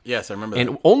murder-suicide. Yes, I remember that.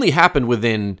 And only happened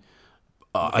within...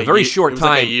 a very short time,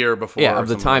 like a year before, of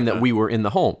the time that we were in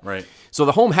the home. Right. So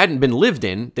the home hadn't been lived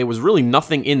in. There was really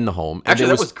nothing in the home. Actually,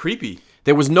 that was creepy.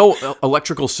 There was no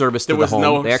electrical service to the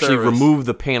home. They actually removed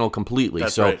the panel completely.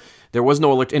 That's so right. There was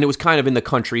no and it was kind of in the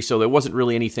country, so there wasn't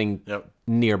really anything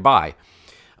nearby.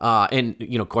 And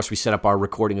of course, we set up our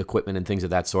recording equipment and things of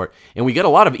that sort. And we got a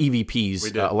lot of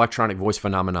EVPs, electronic voice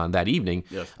phenomenon, that evening.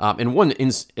 Yes. And one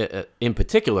in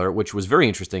particular, which was very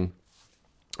interesting.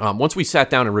 Once we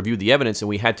sat down and reviewed the evidence, and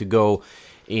we had to go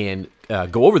and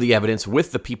go over the evidence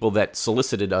with the people that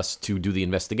solicited us to do the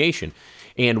investigation.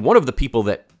 And one of the people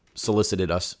that solicited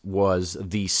us was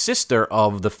the sister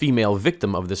of the female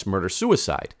victim of this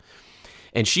murder-suicide.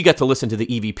 And she got to listen to the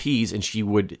EVPs, and she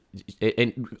would,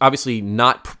 and obviously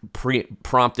not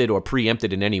prompted or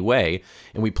preempted in any way.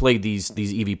 And we played these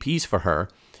EVPs for her.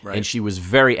 Right. And she was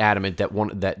very adamant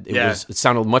that it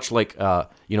sounded much like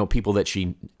people that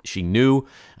she knew,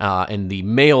 and the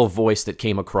male voice that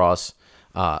came across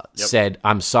said,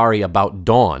 "I'm sorry about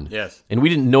Dawn." Yes, and we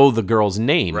didn't know the girl's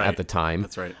name at the time.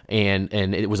 That's right. And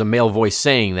it was a male voice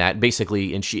saying that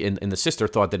basically, and she and the sister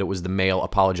thought that it was the male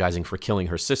apologizing for killing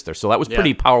her sister. So that was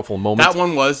pretty powerful moment. That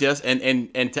one was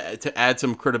and to add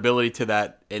some credibility to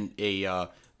that, and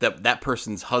that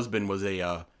person's husband was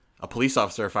a police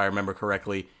officer, if I remember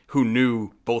correctly, who knew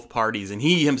both parties, and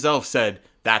he himself said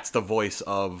that's the voice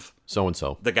of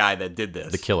so-and-so, the guy that did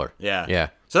this, the killer. Yeah.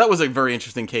 So that was a very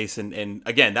interesting case, and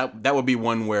again, that would be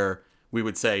one where we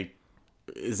would say,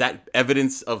 is that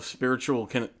evidence of spiritual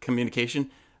communication?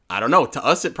 I don't know. To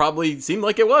us, it probably seemed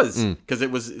like it was, because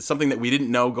it was something that we didn't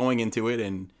know going into it,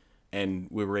 and and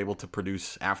we were able to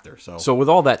produce after. So with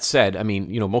all that said, I mean,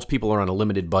 most people are on a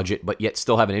limited budget, but yet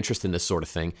still have an interest in this sort of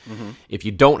thing. Mm-hmm. If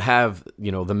you don't have,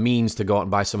 the means to go out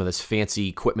and buy some of this fancy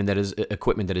equipment that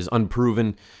is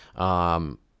unproven,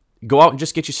 go out and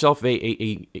just get yourself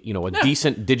a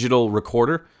decent digital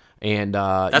recorder. And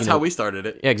that's how we started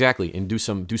it. Yeah, exactly, and do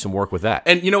some work with that.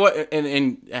 And you know what? And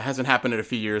it hasn't happened in a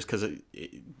few years because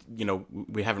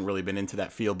we haven't really been into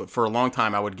that field. But for a long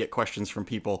time, I would get questions from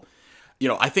people.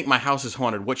 I think my house is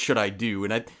haunted. What should I do?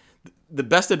 And the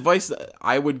best advice that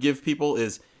I would give people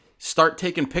is start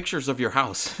taking pictures of your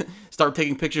house. Start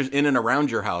taking pictures in and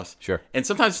around your house. Sure. And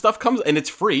sometimes stuff comes, and it's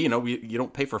free. You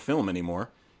don't pay for film anymore.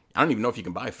 I don't even know if you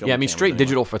can buy film. Yeah, I mean, straight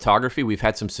digital photography. We've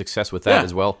had some success with that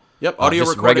as well. Yep, audio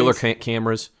recordings. Regular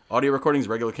cameras. Audio recordings,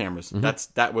 regular cameras.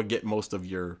 Mm-hmm. That would get most of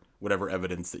your whatever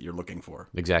evidence that you're looking for.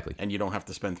 Exactly. And you don't have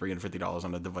to spend $350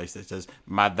 on a device that says,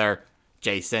 Mother,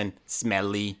 Jason,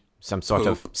 smelly, some sort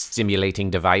of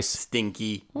stimulating device.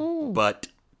 Stinky, but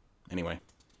anyway.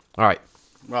 All right.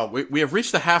 Well, we have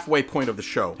reached the halfway point of the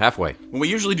show. Halfway. When we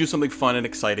usually do something fun and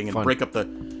exciting and break up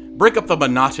the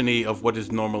monotony of what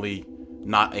is normally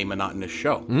not a monotonous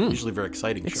show. Usually very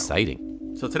exciting show.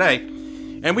 Exciting. So today,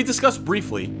 and we discussed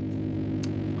briefly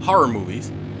horror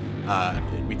movies.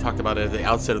 We talked about it at the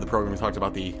outset of the program. We talked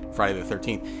about the Friday the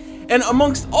 13th. And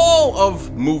amongst all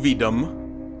of moviedom,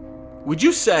 would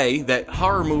you say that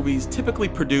horror movies typically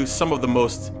produce some of the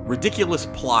most ridiculous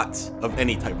plots of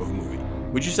any type of movie?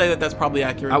 Would you say that that's probably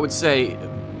accurate? I would say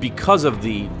because of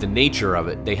the nature of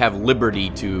it, they have liberty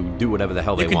to do whatever the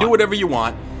hell they want. You can do whatever you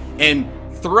want. And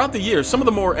throughout the years, some of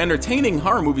the more entertaining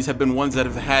horror movies have been ones that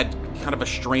have had kind of a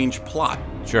strange plot.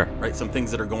 Sure. Right? Some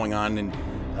things that are going on and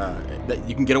that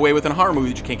you can get away with in a horror movie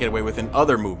that you can't get away with in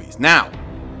other movies. Now,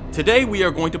 today we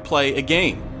are going to play a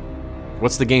game.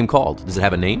 What's the game called? Does it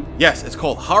have a name? Yes, it's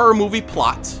called Horror Movie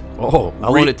Plots. Oh,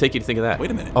 how long did it take you to think of that?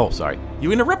 Wait a minute. Oh, sorry.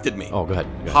 You interrupted me. Oh, go ahead.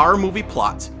 Horror Movie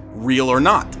Plots, real or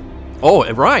not. Oh,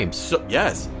 it rhymes. So,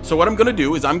 yes. So what I'm going to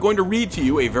do is I'm going to read to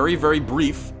you a very, very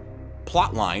brief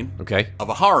plot line of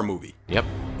a horror movie. Yep.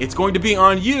 It's going to be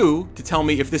on you to tell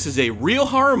me if this is a real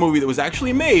horror movie that was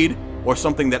actually made or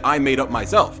something that I made up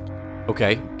myself.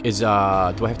 Okay. Do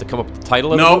I have to come up with the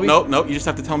title of the movie? No. You just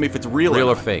have to tell me if it's real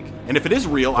or fake. And if it is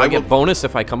real, I get bonus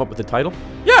if I come up with the title?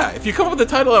 Yeah, if you come up with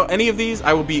the title of any of these,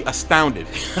 I will be astounded.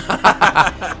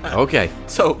 Okay.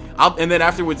 So, and then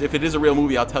afterwards, if it is a real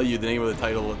movie, I'll tell you the name of the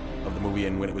title of the movie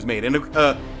and when it was made. And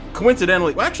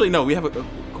coincidentally, well, actually, no, we have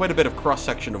quite a bit of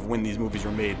cross-section of when these movies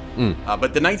were made.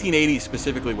 But the 1980s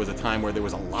specifically was a time where there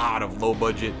was a lot of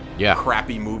low-budget,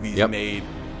 crappy movies made,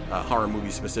 horror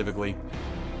movies specifically.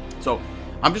 So,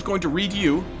 I'm just going to read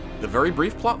you the very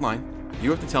brief plot line.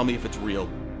 You have to tell me if it's real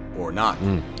or not.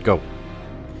 Go.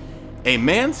 A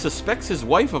man suspects his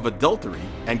wife of adultery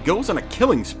and goes on a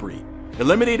killing spree,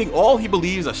 eliminating all he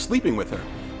believes are sleeping with her.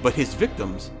 But his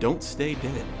victims don't stay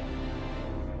dead.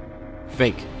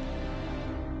 Fake.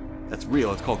 That's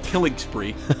real. It's called Killing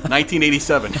Spree,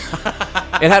 1987.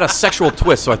 It had a sexual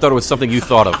twist, so I thought it was something you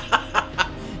thought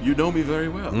of. You know me very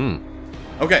well.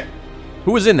 Okay.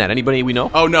 Who was in that? Anybody we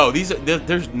know? Oh, no.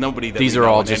 There's nobody that These are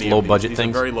all just low-budget things?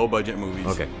 These are very low-budget movies.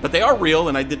 Okay. But they are real,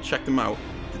 and I did check them out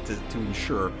to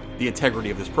ensure the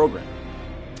integrity of this program.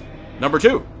 Number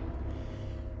 2.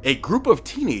 A group of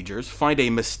teenagers find a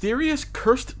mysterious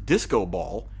cursed disco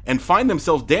ball and find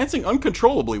themselves dancing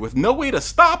uncontrollably with no way to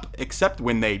stop except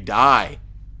when they die.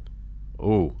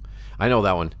 Ooh, I know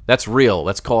that one. That's real.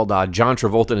 That's called John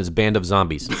Travolta and his Band of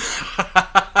Zombies.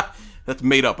 That's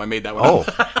made up. I made that one up. Oh,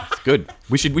 that's good.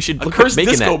 We should look cursed at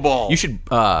making disco that. Ball. You should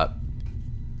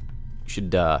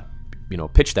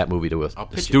pitch that movie to a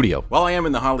studio. Well, I am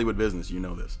in the Hollywood business. You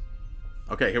know this.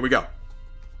 Okay, here we go.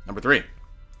 Number 3.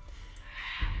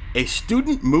 A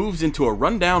student moves into a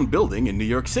rundown building in New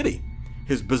York City.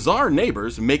 His bizarre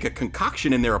neighbors make a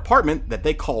concoction in their apartment that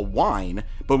they call wine,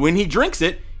 but when he drinks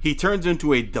it, he turns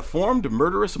into a deformed,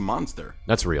 murderous monster.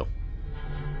 That's real.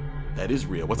 That is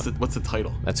real. What's the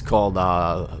title? That's called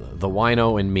The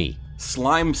Wino and Me.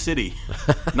 Slime City,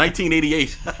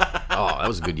 1988. Oh, that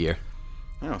was a good year.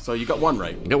 Oh, so you got one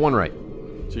right. You got one right.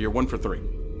 So you're 1 for 3.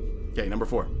 Okay, number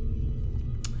 4.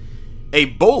 A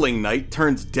bowling night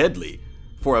turns deadly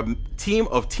for a team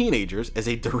of teenagers as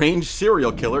a deranged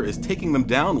serial killer is taking them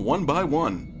down one by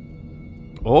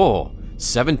one. Oh,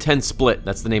 7-10 Split.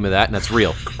 That's the name of that, and that's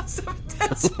real.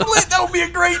 7-10 Split? That would be a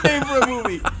great name for a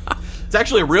movie. It's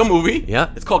actually a real movie.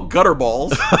 Yeah. It's called Gutter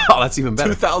Balls. Oh, that's even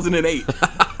better. 2008.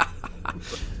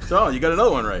 So, you got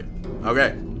another one right.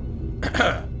 Okay.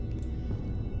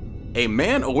 A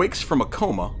man awakes from a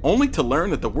coma only to learn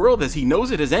that the world as he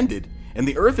knows it has ended and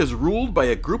the Earth is ruled by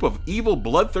a group of evil,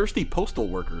 bloodthirsty postal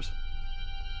workers.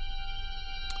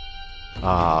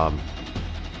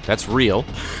 That's real.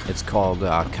 It's called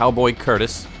Cowboy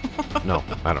Curtis. No,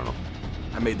 I don't know.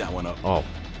 I made that one up. Oh,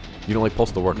 you don't like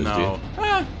postal workers, do you?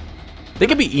 No. They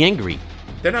can be angry.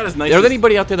 They're not as nice. Is there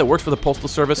anybody out there that works for the Postal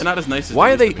Service? They're not as nice as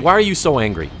Why are you so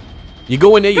angry? You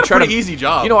go in there, you try to... easy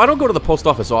job. You know, I don't go to the post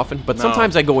office often, but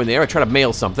sometimes I go in there, I try to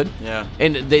mail something. Yeah.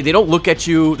 And they don't look at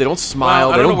you, they don't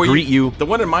smile, they don't greet you. The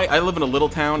one I live in a little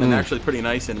town, and they're actually pretty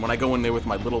nice, and when I go in there with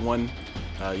my little one,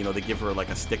 they give her like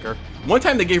a sticker. One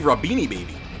time they gave her a Beanie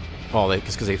Baby. Oh,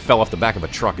 because they fell off the back of a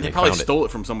truck and they probably found stole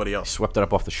it from somebody else. Swept it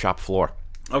up off the shop floor.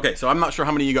 Okay, so I'm not sure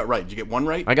how many you got right. Did you get one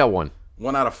right? I got one.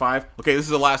 1 out of 5. Okay, this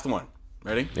is the last one.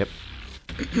 Ready? Yep.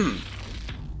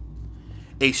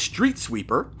 A street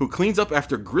sweeper who cleans up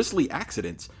after grisly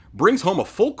accidents brings home a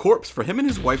full corpse for him and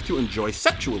his wife to enjoy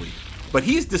sexually. But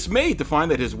he's dismayed to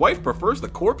find that his wife prefers the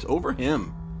corpse over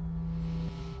him.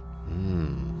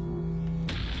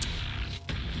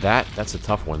 That's a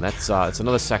tough one. It's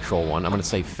another sexual one. I'm going to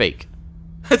say fake.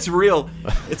 That's real.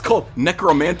 It's called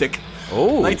Necromantic.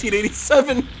 Oh.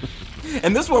 1987.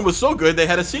 And this one was so good, they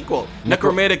had a sequel.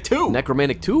 Necromantic 2.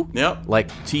 Necromantic 2? Yep. Like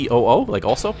TOO? Like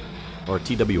also? Or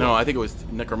TWO? No, I think it was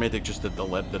Necromantic, just the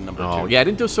number 2. Oh, yeah, I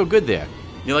didn't do so good there.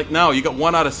 You're like, no, you got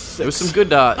 1 out of 6. There was some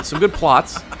good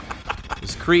plots. It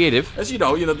was creative. As you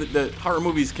know, the horror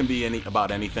movies can be about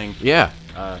anything. Yeah.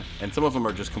 And some of them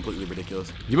are just completely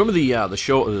ridiculous. You remember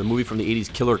the movie from the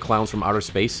 80s, Killer Clowns from Outer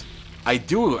Space? I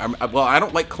do. Well, I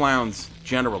don't like clowns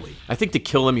generally. I think to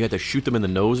kill them, you had to shoot them in the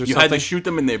nose or something. You had to shoot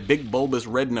them in their big bulbous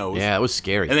red nose. Yeah, it was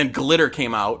scary. And then glitter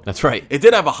came out. That's right. It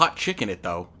did have a hot chick in it,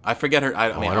 though. I forget her. I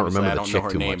don't remember I don't know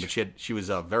her name, much. but she was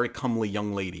a very comely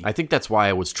young lady. I think that's why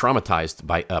I was traumatized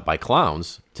by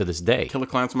clowns to this day. Killer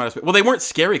Clowns from Outer Space. Well, they weren't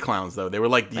scary clowns though. They were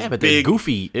like these but big, they're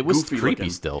goofy. It was goofy creepy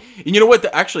looking. Still. And you know what?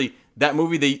 Actually, that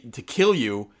movie, to kill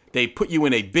you, they put you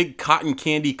in a big cotton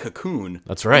candy cocoon.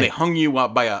 That's right. And they hung you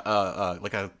up by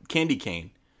a candy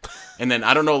cane. And then,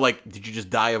 I don't know, did you just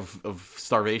die of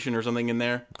starvation or something in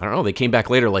there? I don't know. They came back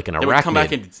later like an arachnid. They would come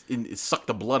back and suck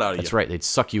the blood out of you. That's right. They'd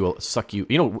suck you.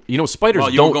 You know, spiders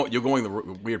don't... You're going the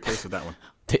weird place with that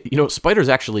one. Spiders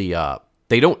actually,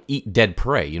 they don't eat dead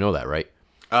prey. You know that, right?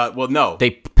 Well, no.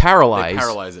 They paralyze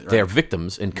it, right? their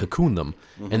victims and cocoon them,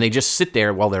 and they just sit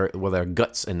there while they're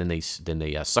guts, and then they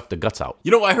suck the guts out. You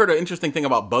know, I heard an interesting thing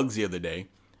about bugs the other day.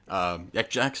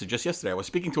 Actually, just yesterday, I was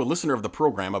speaking to a listener of the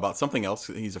program about something else.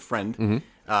 He's a friend,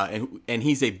 and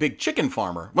he's a big chicken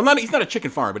farmer. Well, he's not a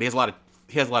chicken farmer, but he has a lot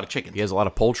of chickens. He has a lot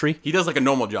of poultry. He does like a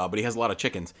normal job, but he has a lot of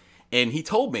chickens. And he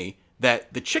told me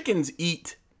that the chickens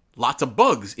eat lots of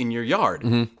bugs in your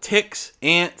yard, ticks,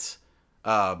 ants.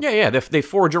 They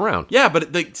forage around. Yeah,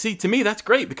 but to me that's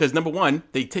great because number one,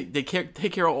 they take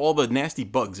care of all the nasty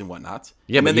bugs and whatnots.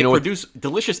 Yeah, and then they produce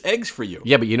delicious eggs for you.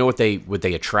 Yeah, but you know what they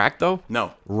attract though?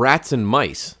 No, rats and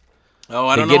mice. Oh,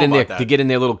 I don't know about that. They get in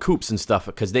their little coops and stuff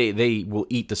because they will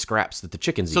eat the scraps that the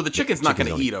chickens eat. So the chicken's not going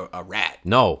to eat a rat.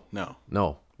 No.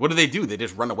 What do? They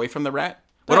just run away from the rat?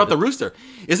 What about the rooster?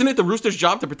 Isn't it the rooster's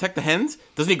job to protect the hens?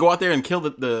 Doesn't he go out there and kill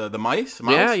the mice?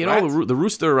 Yeah, the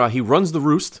rooster, he runs the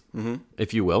roost,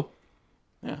 if you will.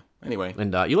 Yeah, anyway.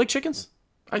 And you like chickens?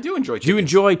 I do enjoy chicken. Do you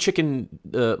enjoy chicken,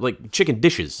 like chicken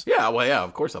dishes? Yeah, well, yeah,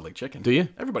 of course I like chicken. Do you?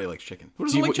 Everybody likes chicken. Who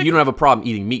doesn't like chicken? You don't have a problem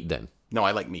eating meat then? No,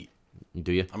 I like meat.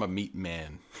 Do you? I'm a meat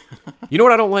man. You know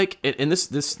what I don't like? And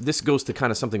this goes to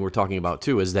kind of something we're talking about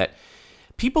too, is that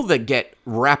people that get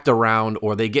wrapped around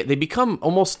or they become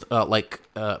almost like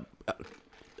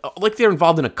they're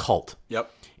involved in a cult.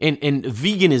 Yep. And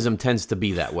veganism tends to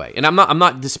be that way. And I'm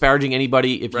not disparaging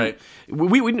anybody. Right.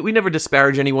 We never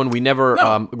disparage anyone. We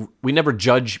never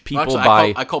judge people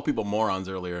by. I called people morons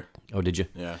earlier. Oh, did you?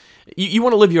 Yeah. You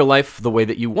want to live your life the way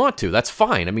that you want to. That's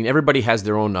fine. I mean, everybody has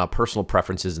their own personal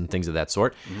preferences and things of that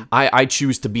sort. I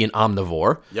choose to be an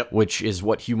omnivore, which is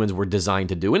what humans were designed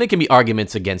to do. And there can be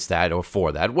arguments against that or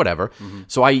for that, whatever.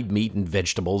 So I eat meat and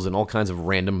vegetables and all kinds of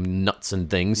random nuts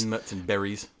and things. Nuts and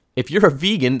berries. If you're a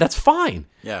vegan, that's fine.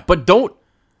 Yeah. But don't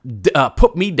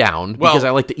put me down because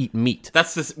I like to eat meat.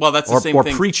 That's the same thing. Or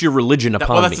preach your religion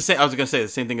upon me. That's the same. I was going to say the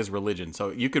same thing as religion. So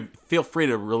you could feel free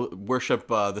to worship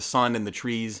the sun and the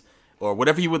trees or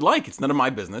whatever you would like. It's none of my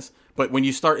business. But when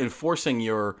you start enforcing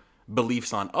your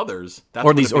beliefs on others, that's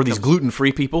or these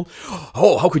gluten-free people.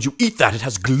 Oh, how could you eat that? It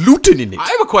has gluten in it. I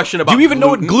have a question about. Do you even know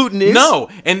what gluten is? No,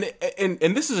 and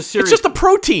this is a serious. It's just a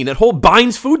protein that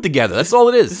binds food together. That's all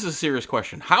it is. This is a serious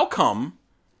question. How come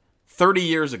 30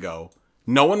 years ago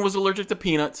no one was allergic to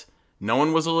peanuts, no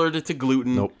one was allergic to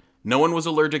gluten, nope. No one was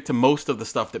allergic to most of the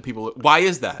stuff that people. Why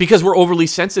is that? Because we're overly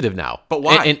sensitive now. But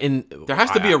why? And there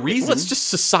has to be a reason. Well, it's just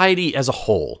society as a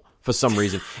whole. for some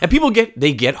reason. And people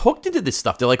get hooked into this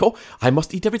stuff. They're like, oh, I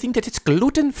must eat everything that is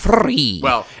gluten-free.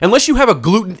 Well, unless you have a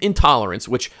gluten intolerance,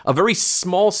 which a very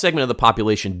small segment of the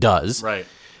population does, right,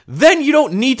 then you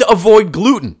don't need to avoid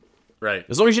gluten. Right.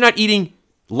 As long as you're not eating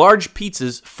large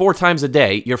pizzas 4 times a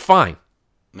day, you're fine.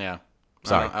 Yeah.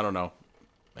 Sorry. I don't know.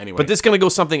 Anyway. But this is going to go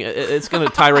something, it's going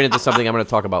to tie right into something I'm going to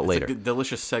talk about later. It's a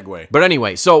delicious segue. But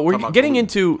anyway, so we're getting gluten.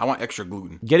 into... I want extra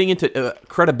gluten. Getting into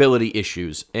credibility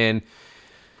issues. And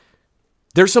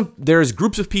there's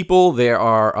groups of people, there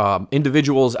are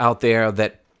individuals out there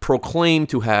that proclaim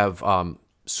to have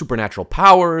supernatural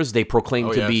powers. They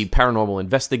proclaim to be paranormal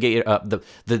investigator,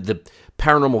 the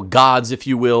paranormal gods, if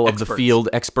you will, of the field,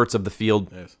 experts of the field.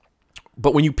 Yes.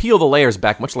 But when you peel the layers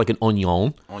back, much like an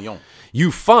onion,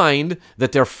 you find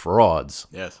that they're frauds.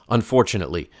 Yes.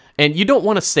 Unfortunately. And you don't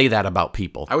want to say that about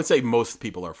people. I would say most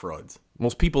people are frauds.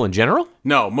 Most people in general?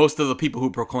 No, most of the people who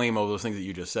proclaim all those things that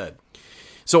you just said.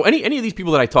 So any of these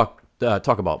people that I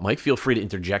talk about, Mike, feel free to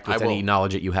interject with any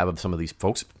knowledge that you have of some of these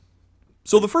folks.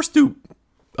 So the first two...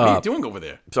 What are you doing over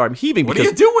there? Sorry, I'm heaving because... What are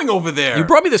you doing over there? You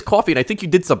brought me this coffee, and I think you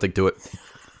did something to it.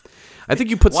 I think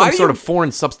you put some sort of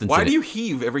foreign substance in it. Why do you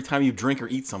heave every time you drink or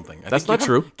eat something? That's not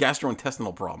true.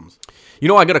 Gastrointestinal problems. You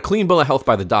know, I got a clean bill of health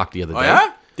by the doc the other day. Oh,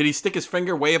 yeah? Did he stick his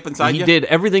finger way up inside you? He did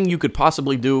everything you could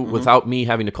possibly do without me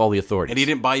having to call the authorities. And he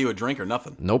didn't buy you a drink or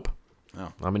nothing? Nope.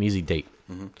 Oh. I'm an easy date.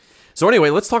 Mm-hmm. So anyway,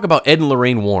 let's talk about Ed and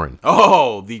Lorraine Warren.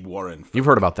 Oh, the Warren. You've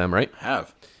heard about them, right? I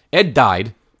have. Ed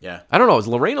died. Yeah. I don't know. Is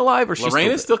Lorraine alive or Lorraine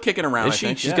is still kicking around, I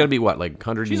think. She's got to be what, like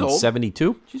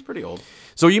 172? She's pretty old.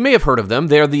 So you may have heard of them.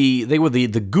 They were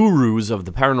the gurus of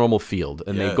the paranormal field,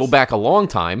 and they go back a long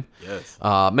time. Yes.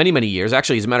 Many, many years.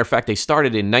 Actually, as a matter of fact, they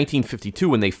started in 1952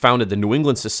 when they founded the New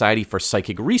England Society for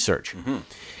Psychic Research. Mm-hmm.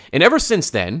 And ever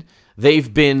since then,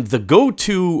 they've been the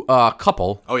go-to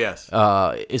couple. Oh, yes.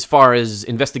 As far as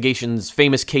investigations,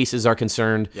 famous cases are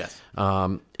concerned. Yes.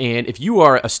 And if you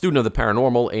are a student of the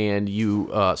paranormal and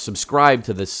you subscribe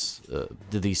to these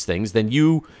things, then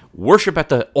you worship at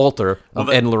the altar of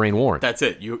Ed and Lorraine Warren. That's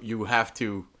it. You have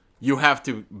to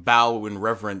bow in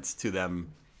reverence to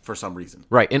them for some reason.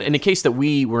 Right. And in a case that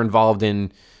we were involved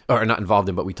in, or not involved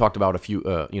in, but we talked about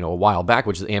a while back,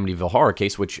 which is the Amityville horror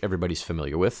case, which everybody's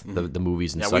familiar with, the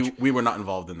movies and such. We were not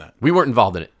involved in that. We weren't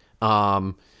involved in it.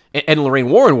 Ed and Lorraine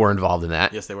Warren were involved in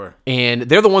that. Yes, they were. And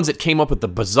they're the ones that came up with the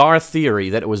bizarre theory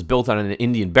that it was built on an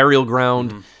Indian burial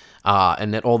ground,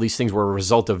 and that all these things were a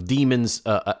result of demons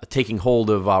taking hold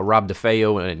of Rob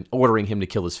DeFeo and ordering him to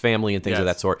kill his family and things of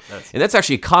that sort. And that's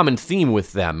actually a common theme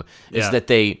with them, is that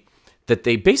they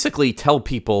basically tell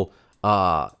people...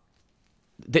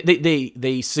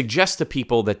 They suggest to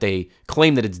people that they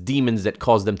claim that it's demons that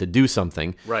cause them to do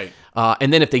something. Right.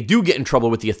 And then if they do get in trouble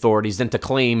with the authorities, then to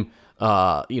claim...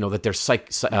 that they're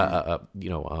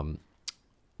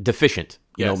deficient,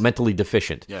 mentally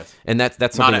deficient. Yes. And that's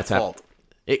something not that's at fault.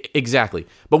 Exactly.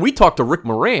 But we talked to Rick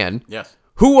Moran. Yes.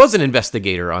 Who was an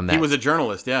investigator on that. He was a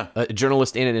journalist, yeah. A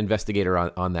journalist and an investigator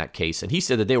on that case. And he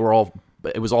said that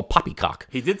it was all poppycock.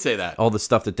 He did say that. All the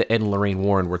stuff that the Ed and Lorraine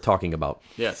Warren were talking about.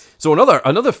 Yes. So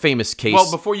another famous case.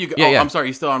 Well, before you go, I'm sorry,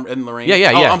 you still on Ed and Lorraine?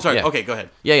 Yeah. I'm sorry. Yeah. Okay, go ahead.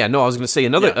 Yeah. No, I was going to say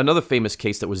another famous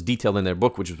case that was detailed in their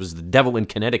book, which was The Devil in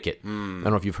Connecticut. I don't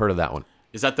know if you've heard of that one.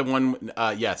 Is that the one?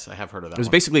 Yes, I have heard of that. It was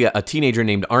basically a teenager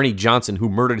named Arnie Johnson who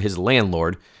murdered his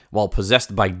landlord while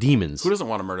possessed by demons. Who doesn't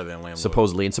want to murder their landlord?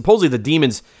 Supposedly the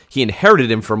demons, he inherited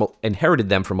them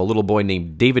from a little boy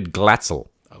named David Glatzel.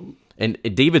 Oh. And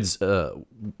David's,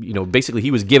 basically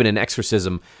he was given an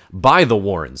exorcism by the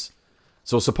Warrens.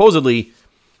 So supposedly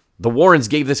the Warrens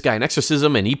gave this guy an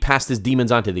exorcism and he passed his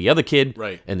demons on to the other kid.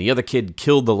 Right. And the other kid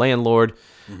killed the landlord.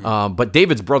 Mm-hmm. But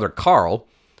David's brother Carl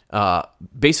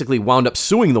basically wound up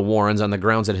suing the Warrens on the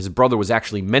grounds that his brother was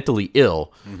actually mentally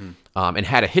ill and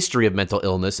had a history of mental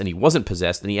illness, and he wasn't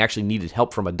possessed, and he actually needed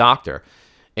help from a doctor.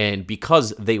 And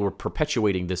because they were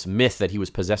perpetuating this myth that he was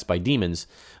possessed by demons,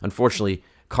 unfortunately,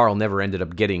 David never ended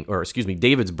up getting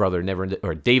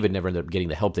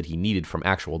the help that he needed from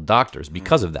actual doctors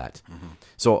because of that. Mm-hmm.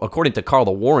 So according to Carl,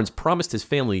 the Warrens promised his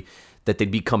family that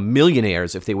they'd become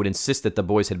millionaires if they would insist that the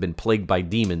boys had been plagued by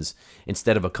demons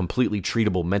instead of a completely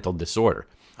treatable mental disorder.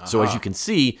 Uh-huh. So as you can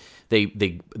see,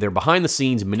 they're behind the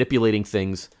scenes manipulating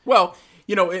things. Well,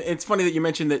 it's funny that you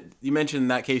mentioned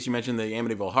that case. You mentioned the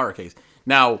Amityville horror case.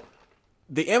 Now,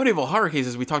 the Amityville horror case,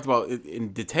 as we talked about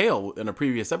in detail in a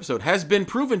previous episode, has been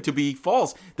proven to be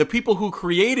false. The people who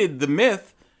created the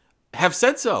myth have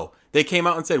said so. They came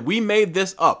out and said, "We made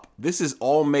this up. This is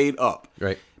all made up."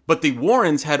 Right. But the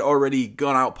Warrens had already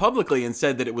gone out publicly and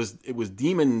said that it was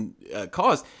demon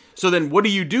caused. So then what do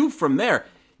you do from there?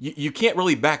 you can't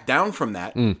really back down from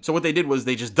that. So what they did was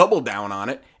they just doubled down on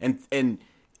it, and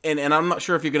I'm not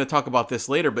sure if you're going to talk about this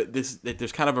later, but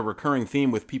there's kind of a recurring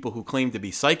theme with people who claim to be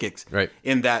psychics, right?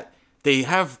 In that they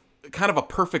have kind of a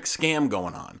perfect scam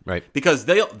going on, right? Because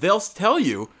they'll tell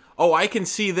you, oh, I can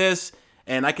see this,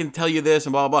 and I can tell you this,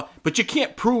 and blah blah blah, but you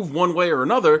can't prove one way or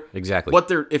another exactly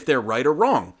if they're right or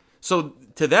wrong. So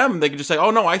to them, they can just say,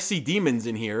 oh no, I see demons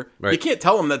in here. Right. You can't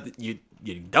tell them that you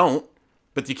don't,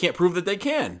 but you can't prove that they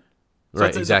can. So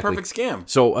right, it's a perfect scam.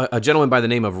 So a gentleman by the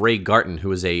name of Ray Garton,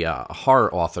 who is a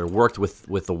horror author, worked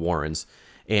with the Warrens,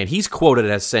 and he's quoted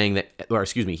as saying that, or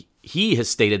excuse me, he has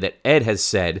stated that Ed has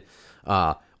said,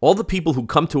 all the people who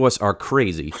come to us are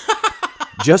crazy.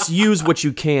 Just use what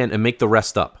you can and make the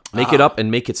rest up. Make it up and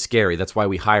make it scary. That's why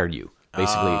we hired you,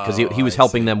 basically, because he was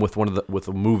helping them with with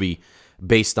a movie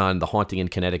based on The Haunting in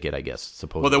Connecticut, I guess,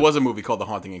 supposedly. Well, there was a movie called The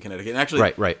Haunting in Connecticut. And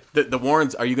actually, right. The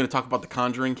Warrens, are you going to talk about the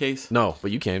Conjuring case? No,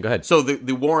 but you can. Go ahead. So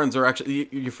the Warrens are actually,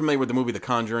 you're familiar with the movie The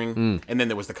Conjuring, and then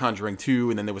there was The Conjuring 2,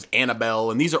 and then there was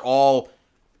Annabelle, and these are all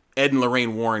Ed and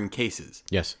Lorraine Warren cases.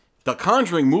 Yes. The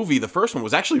Conjuring movie, the first one,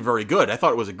 was actually very good. I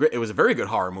thought it was a very good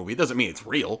horror movie. It doesn't mean it's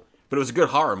real, but it was a good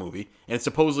horror movie. And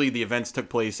supposedly the events took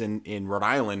place in Rhode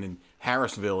Island, in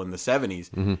Harrisville in the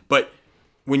 70s. Mm-hmm. But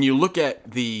when you look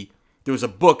at there was a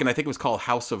book, and I think it was called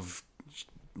House of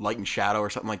Light and Shadow or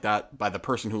something like that, by the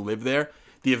person who lived there.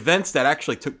 The events that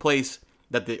actually took place,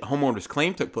 that the homeowners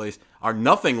claim took place, are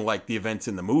nothing like the events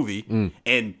in the movie,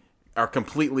 and are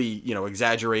completely,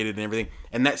 exaggerated and everything.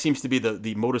 And that seems to be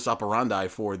the modus operandi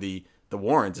for the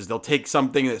Warrens, is they'll take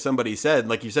something that somebody said,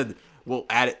 like you said, we'll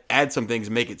add some things,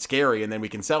 make it scary, and then we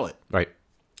can sell it. Right.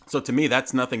 So to me,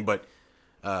 that's nothing but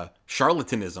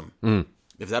charlatanism.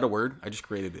 Is that a word? I just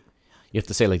created it. You have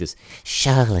to say it like this.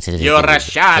 Charlatan. You're a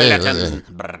charlatan.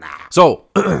 So,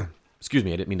 excuse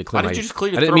me, I didn't mean to clear Why did you just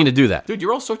clear your I didn't throat? mean to do that. Dude,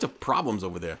 you're all sorts of problems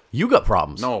over there. You got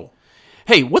problems. No.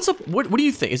 Hey, what's up? What do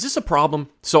you think? Is this a problem?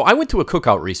 So I went to a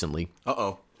cookout recently.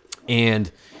 Uh-oh.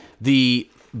 And the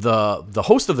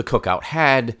host of the cookout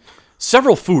had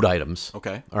several food items.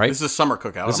 Okay. All right. This is a summer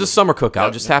cookout. This is a summer cookout.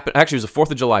 It just happened. Actually, it was a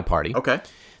 4th of July party. Okay.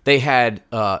 They had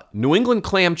New England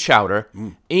clam chowder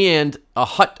and a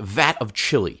hot vat of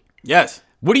chili. Yes.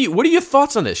 What are your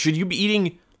thoughts on this? Should you be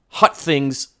eating hot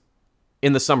things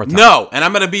in the summertime? No, and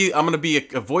I'm gonna be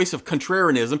a voice of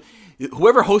contrarianism.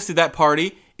 Whoever hosted that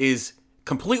party is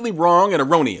completely wrong and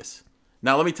erroneous.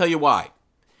 Now let me tell you why.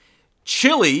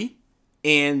 Chili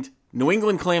and New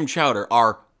England clam chowder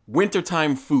are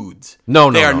wintertime foods.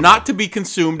 They are not to be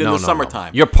consumed in the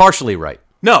summertime. You're partially right.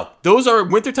 No, those are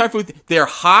wintertime foods. They're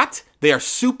hot, they are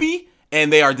soupy,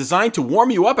 and they are designed to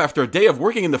warm you up after a day of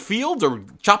working in the fields or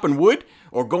chopping wood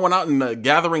or going out and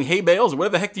gathering hay bales or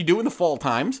whatever the heck you do in the fall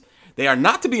times. They are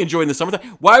not to be enjoyed in the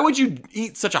summertime. Why would you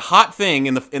eat such a hot thing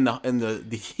in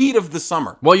the heat of the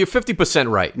summer? Well, you're 50%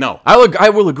 right. No. I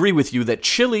will agree with you that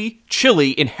chili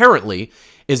inherently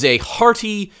is a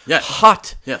hearty,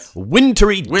 hot,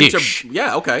 wintry dish.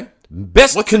 Yeah, okay.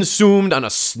 Best consumed on a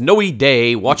snowy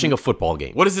day watching a football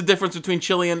game. What is the difference between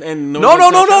chili and New No.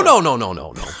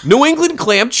 England New England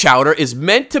clam chowder is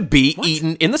meant to be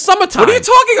eaten in the summertime. What are you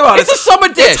talking about? It's a summer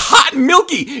dish. It's hot and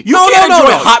milky. You can't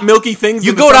enjoy hot milky things.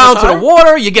 You go down to the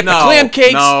water, you get the clam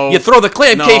cakes, you throw the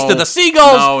clam cakes to the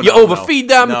seagulls, you overfeed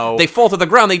them, they fall to the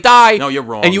ground, they die. No, you're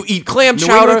wrong. And you eat clam New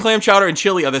chowder. England clam chowder and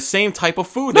chili are the same type of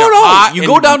food. You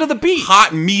go down to the beach.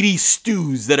 Hot, meaty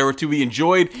stews that are to be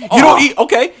enjoyed.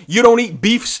 You don't eat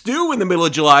beef stew in the middle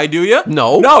of July, do you?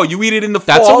 No, you eat it in the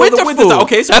That's fall. a winter food.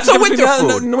 Okay, so that's a winter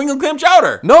food. New England clam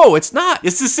chowder. No, it's not.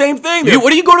 It's the same thing. What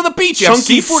do you go to the beach? You have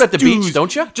seafood at the beach,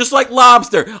 don't you? Just like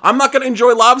lobster. I'm not going to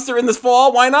enjoy lobster in this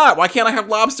fall. Why not? Why can't I have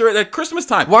lobster at Christmas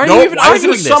time? Why are you even arguing this?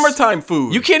 Why is it a summertime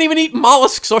food? You can't even eat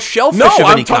mollusks or shellfish of any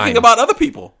kind. I'm talking about other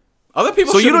people. Other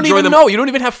people so should you don't enjoy even them. know. You don't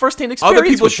even have first-hand experience. Other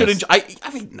people with should this. enjoy.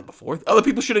 I've eaten them before. Other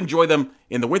people should enjoy them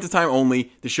in the wintertime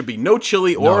only. There should be no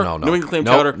chili or New England clam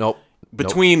chowder.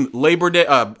 Between Labor Day,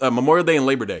 Memorial Day and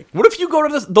Labor Day. What if you go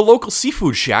to the local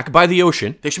seafood shack by the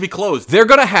ocean? They should be closed. They're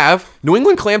going to have New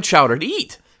England clam chowder to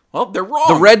eat. Well, they're wrong.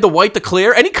 The red, the white, the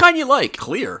clear, any kind you like.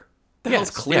 Clear? The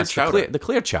hell's clear chowder? The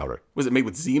clear chowder. Was it made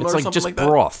with Zima it's or like something just like that?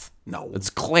 Broth. No. It's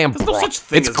clam There's broth. no such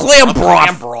thing It's as clam broth.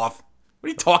 Clam broth. What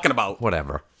are you talking about?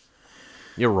 Whatever.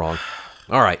 You're wrong.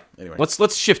 All right. Anyway.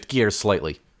 Let's shift gears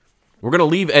slightly. We're going to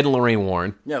leave Ed and Lorraine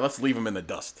Warren. Yeah, let's leave them in the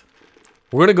dust.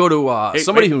 We're going to go to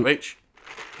somebody who... Wait.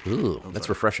 Ooh, that's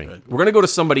refreshing. We're going to go to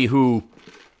somebody who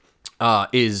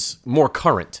is more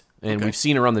current. And we've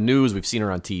seen her on the news. We've seen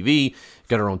her on TV.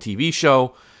 Got her own TV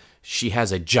show. She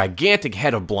has a gigantic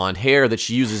head of blonde hair that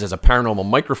she uses as a paranormal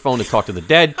microphone to talk to the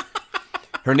dead.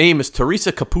 Her name is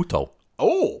Teresa Caputo.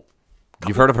 Oh.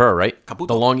 You've heard of her, right? Caputo.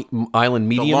 The Long Island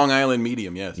Medium? The Long Island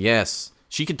Medium, yes. Yes.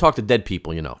 She can talk to dead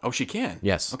people, you know. Oh, she can?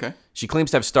 Yes. Okay. She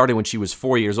claims to have started when she was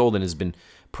 4 years old and has been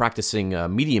practicing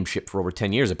mediumship for over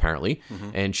 10 years, apparently. Mm-hmm.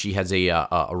 And she has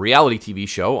a reality TV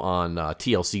show on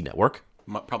TLC Network.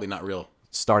 Probably not real.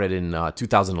 Started in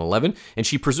 2011. And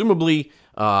she presumably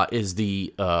is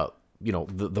the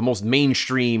most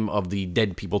mainstream of the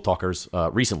dead people talkers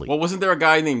recently. Well, wasn't there a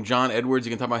guy named John Edwards?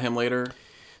 You can talk about him later.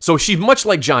 So she's much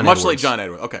like John Edwards. Much like John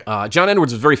Edwards, okay. John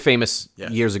Edwards was very famous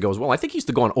years ago as well. I think he used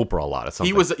to go on Oprah a lot or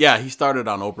something. He started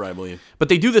on Oprah, I believe. But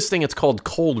they do this thing, it's called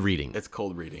cold reading. It's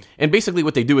cold reading. And basically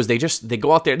what they do is they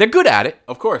go out there, they're good at it.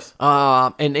 Of course.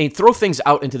 And they throw things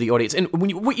out into the audience. And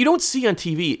what you don't see on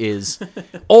TV is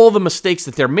all the mistakes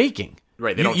that they're making.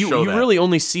 Right, they don't show that. You really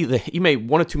only see you made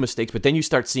one or two mistakes, but then you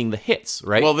start seeing the hits,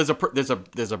 right? Well, that's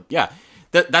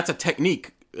a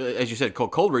technique, as you said,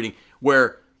 called cold reading,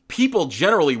 where people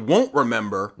generally won't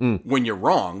remember when you're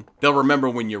wrong. They'll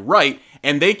remember when you're right,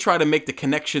 and they try to make the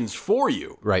connections for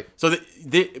you. Right. So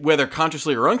that whether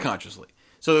consciously or unconsciously.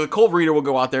 So the cold reader will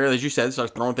go out there, as you said,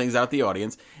 start throwing things out at the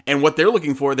audience, and what they're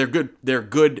looking for, they're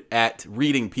good at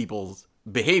reading people's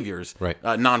behaviors, right.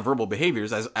 Nonverbal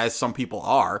behaviors, as some people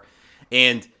are.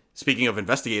 And speaking of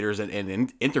investigators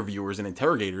and interviewers and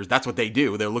interrogators, that's what they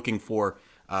do. They're looking for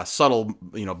subtle,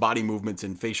 body movements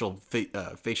and facial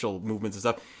movements and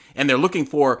stuff. And they're looking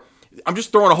for, I'm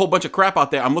just throwing a whole bunch of crap out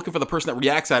there. I'm looking for the person that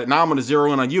reacts at it. Now I'm going to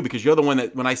zero in on you because you're the one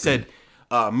that, when I said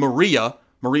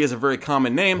Maria's a very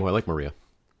common name. Oh, I like Maria.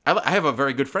 I have a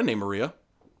very good friend named Maria.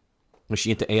 Was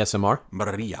she into ASMR?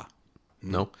 Maria.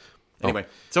 No. Anyway,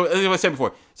 so as I said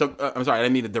before, I'm sorry, I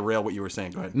didn't mean to derail what you were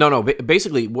saying. Go ahead. No.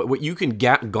 Basically, what you can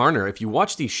garner if you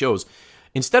watch these shows,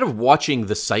 instead of watching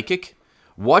the psychic,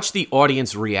 watch the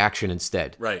audience reaction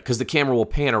instead. Right. Because the camera will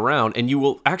pan around, and you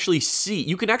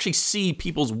can actually see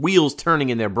people's wheels turning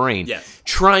in their brain,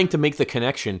 trying to make the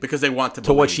connection because they want to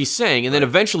believe what she's saying, and then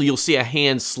eventually you'll see a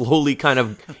hand slowly kind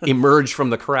of emerge from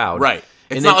the crowd. Right.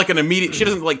 It's not like an immediate. She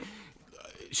doesn't like.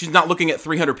 She's not looking at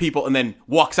 300 people and then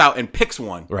walks out and picks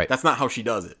one. Right. That's not how she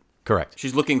does it. Correct.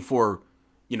 She's looking for,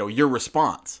 your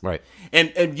response. Right.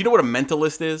 And you know what a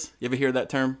mentalist is? You ever hear that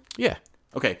term? Yeah.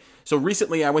 Okay. So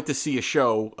recently I went to see a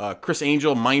show, Chris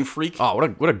Angel, Mind Freak. Oh,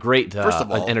 what a great first of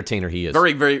all, entertainer he is.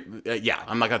 Very, very,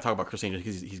 I'm not going to talk about Chris Angel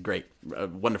because he's great.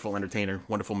 Wonderful entertainer,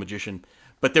 wonderful magician.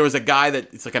 But there was a guy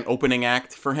that, it's like an opening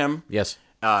act for him. Yes.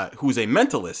 Who's a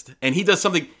mentalist, and he does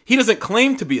something. He doesn't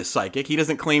claim to be a psychic. He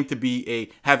doesn't claim to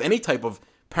have any type of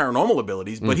paranormal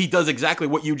abilities, but he does exactly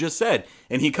what you just said.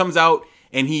 And he comes out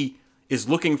and he is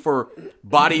looking for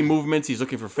body movements. He's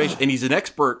looking for facial, and he's an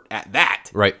expert at that.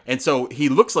 Right. And so he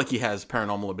looks like he has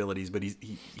paranormal abilities, but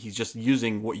he's just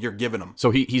using what you're giving him.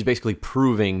 So he's basically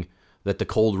proving that the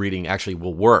cold reading actually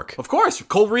will work. Of course,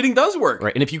 cold reading does work.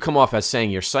 Right, and if you come off as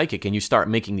saying you're psychic and you start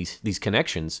making these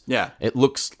connections, it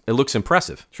looks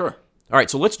impressive. Sure. All right,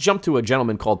 so let's jump to a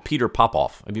gentleman called Peter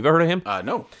Popoff. Have you ever heard of him?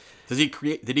 No. Did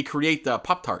he create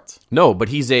Pop-Tarts? No, but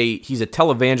he's a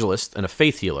televangelist and a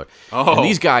faith healer. Oh. And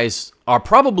these guys are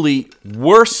probably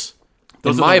worse,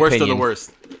 in my opinion. Those are the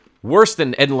worst. Worse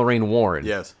than Ed and Lorraine Warren.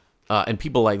 Yes. And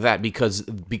people like that because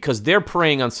they're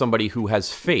preying on somebody who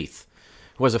has faith.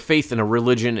 Who has a faith in a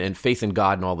religion and faith in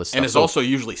God and all this stuff. And is also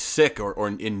usually sick or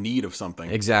in need of something.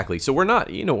 Exactly. So we're not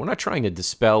trying to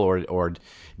dispel or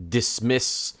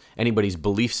dismiss anybody's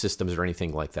belief systems or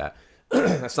anything like that.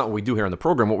 That's not what we do here on the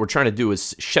program. What we're trying to do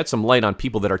is shed some light on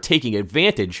people that are taking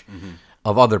advantage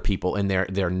of other people and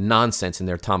their nonsense and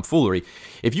their tomfoolery.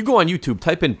 If you go on YouTube,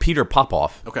 type in Peter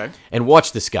Popoff, and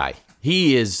watch this guy.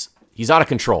 He's out of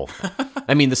control.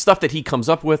 I mean, the stuff that he comes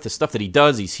up with, the stuff that he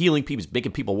does, he's healing people, he's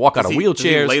making people walk out of wheelchairs. Does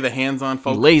he lay the hands on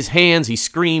folks? He lays hands, he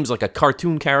screams like a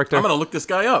cartoon character. I'm going to look this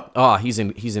guy up. Oh, he's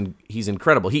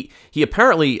incredible. He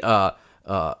apparently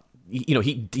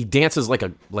he dances like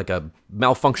a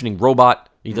malfunctioning robot.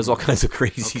 He does all kinds of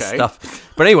crazy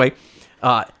stuff. But anyway,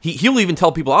 he'll even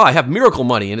tell people, I have miracle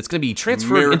money and it's going to be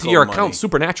transferred into your account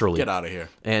supernaturally. Get out of here.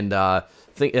 And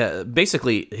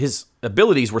basically, his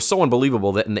abilities were so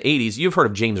unbelievable that in the 80s, you've heard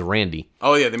of James Randi.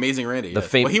 Oh, yeah, the Amazing Randi.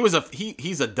 Yes. Well, he's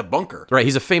a debunker. Right,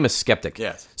 he's a famous skeptic.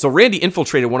 Yes. So Randi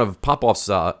infiltrated one of Popoff's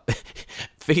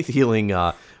faith-healing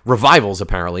revivals,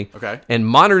 apparently, and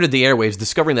monitored the airwaves,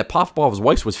 discovering that Popoff's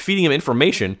wife was feeding him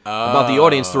information about the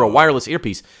audience through a wireless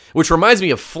earpiece, which reminds me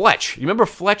of Fletch. You remember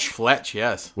Fletch? Fletch,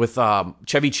 yes. With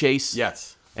Chevy Chase?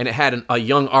 Yes. And it had a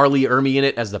young Arlie Ermy in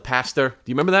it as the pastor. Do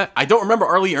you remember that? I don't remember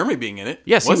Arlie Ermy being in it.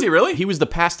 Yes. Was he really? He was the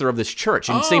pastor of this church.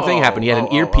 And the same thing happened. He had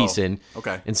an earpiece in.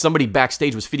 Okay. And somebody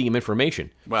backstage was feeding him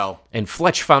information. Well. And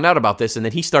Fletch found out about this, and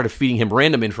then he started feeding him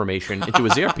random information into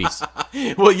his earpiece.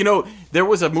 Well, there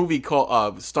was a movie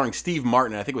called starring Steve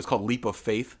Martin. I think it was called Leap of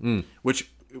Faith,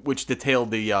 which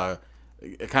detailed the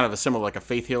kind of a similar, like a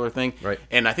faith healer thing. Right.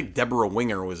 And I think Deborah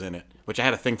Winger was in it, which I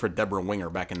had a thing for Deborah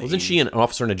Winger back in the 80s. Wasn't she an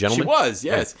officer and a gentleman? She was,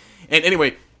 yes. Right. And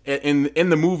anyway, in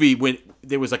the movie, when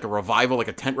there was like a revival, like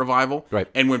a tent revival. Right.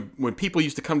 And when people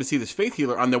used to come to see this faith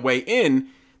healer, on their way in,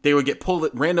 they would get pulled.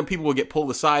 Random people would get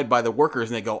pulled aside by the workers,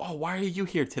 and they go, "Oh, why are you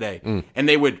here today?" And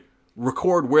they would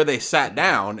record where they sat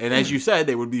down, and as you said,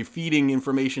 they would be feeding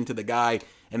information to the guy,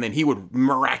 and then he would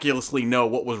miraculously know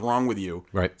what was wrong with you.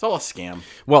 Right. It's all a scam.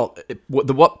 Well,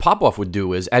 what Popoff would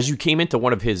do is, as you came into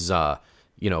one of his,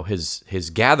 his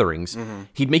gatherings,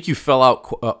 he'd make you fill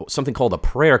out something called a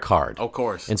prayer card. Of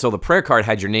course. And so the prayer card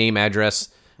had your name, address,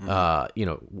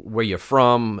 where you're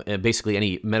from, and basically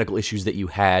any medical issues that you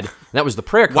had. And that was the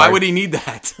prayer card. Why would he need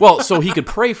that? Well, so he could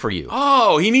pray for you.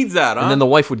 Oh, he needs that, huh? And then the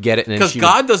wife would get it, and because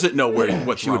God doesn't know what's wrong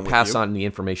with you. She would pass on the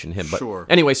information to him. But sure.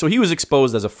 Anyway, so he was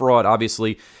exposed as a fraud,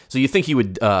 obviously. So you think he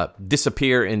would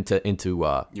disappear into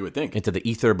you would think, into the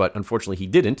ether, but unfortunately he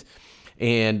didn't.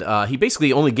 And he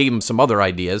basically only gave him some other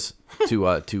ideas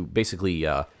to basically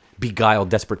beguile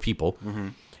desperate people.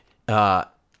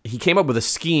 He came up with a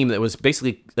scheme that was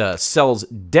basically sells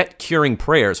debt-curing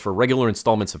prayers for regular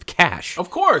installments of cash. Of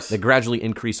course. That gradually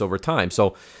increase over time.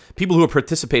 So people who have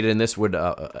participated in this would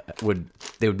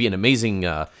be an amazing.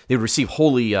 They would receive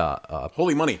holy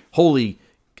money, holy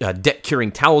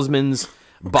debt-curing talismans,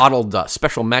 bottled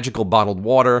special magical bottled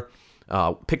water,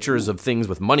 pictures of things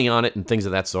with money on it, and things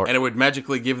of that sort. And it would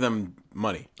magically give them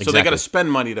money. Exactly. So they got to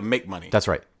spend money to make money. That's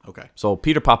right. Okay. So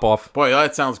Peter Popoff, boy,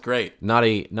 that sounds great. Not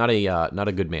a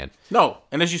good man. No,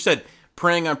 and as you said,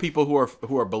 preying on people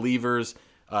who are believers,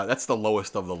 that's the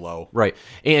lowest of the low. Right.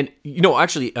 And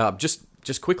actually,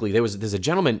 just quickly, there's a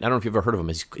gentleman. I don't know if you've ever heard of him.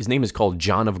 His name is called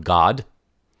John of God.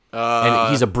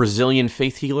 And he's a Brazilian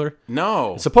faith healer.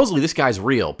 No. Supposedly this guy's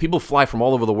real. People fly from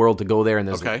all over the world to go there, and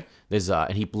okay.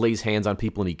 And he lays hands on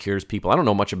people and he cures people. I don't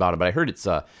know much about it, but I heard he's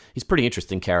a pretty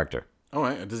interesting character. All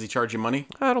right. Does he charge you money?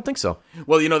 I don't think so.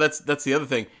 Well, that's the other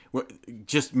thing.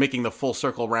 Just making the full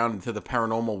circle round into the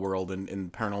paranormal world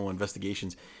and paranormal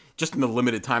investigations. Just in the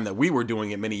limited time that we were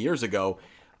doing it many years ago,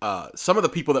 some of the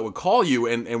people that would call you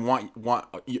and want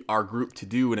our group to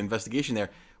do an investigation there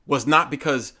was not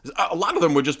because a lot of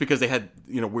them were just because they had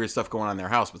weird stuff going on in their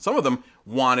house, but some of them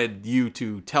wanted you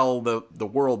to tell the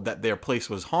world that their place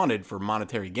was haunted for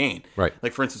monetary gain. Right.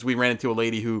 Like for instance, we ran into a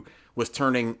lady who was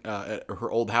turning her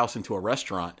old house into a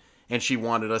restaurant, and she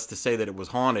wanted us to say that it was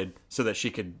haunted so that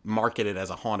she could market it as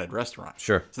a haunted restaurant.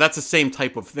 Sure. So that's the same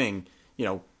type of thing.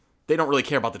 They don't really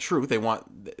care about the truth. They want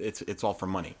it's all for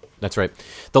money. That's right.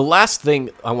 The last thing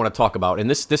I want to talk about, and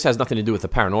this has nothing to do with the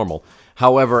paranormal.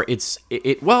 However,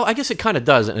 well, I guess it kind of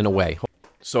does in a way.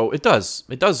 So it does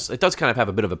kind of have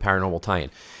a bit of a paranormal tie-in,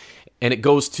 and it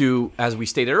goes to, as we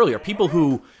stated earlier, people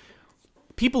who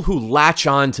latch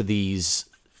on to these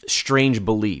strange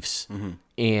beliefs. Mm-hmm.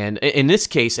 And in this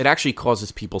case, it actually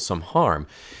causes people some harm.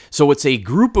 So it's a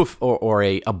group of or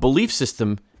a belief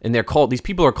system. And these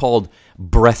people are called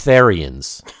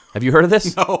breatharians. Have you heard of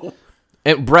this? No.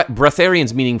 And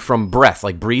breatharians meaning from breath,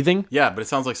 like breathing. Yeah, but it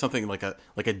sounds like something like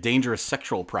a dangerous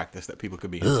sexual practice that people could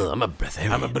be into. I'm a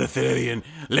breatharian. I'm a breatharian.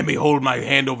 Let me hold my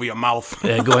hand over your mouth.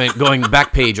 Going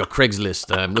back page or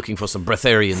Craigslist. I'm looking for some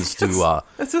breatharians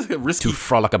that's just risky, to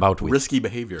frolic about with. Risky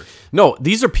behavior. No,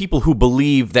 these are people who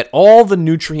believe that all the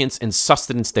nutrients and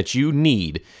sustenance that you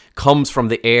need comes from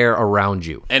the air around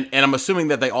you. And I'm assuming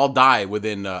that they all die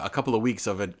within a couple of weeks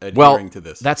of adhering to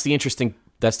this. That's the interesting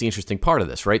part of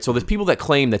this, right? So there's people that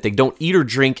claim that they don't eat or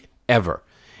drink ever.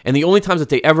 And the only times that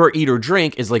they ever eat or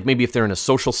drink is like maybe if they're in a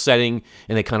social setting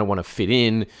and they kind of want to fit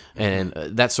in and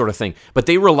that sort of thing. But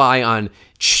they rely on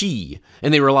chi,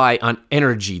 and they rely on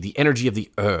energy, the energy of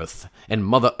the earth and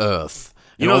Mother Earth.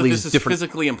 And all these this is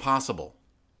physically impossible.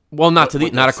 Well, not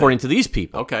according to these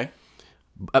people. Okay.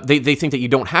 They think that you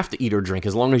don't have to eat or drink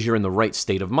as long as you're in the right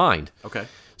state of mind. Okay.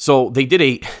 So they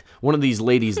did one of these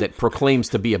ladies that proclaims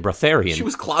to be a breatharian. She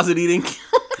was closet eating.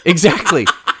 Exactly.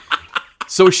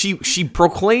 So she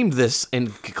proclaimed this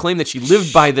and claimed that she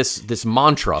lived by this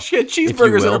mantra. She had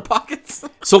cheeseburgers in her pockets.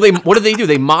 So what did they do?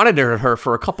 They monitored her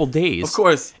for a couple days. Of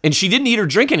course. And she didn't eat or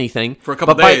drink anything. For a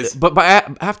couple days. But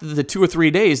after the 2 or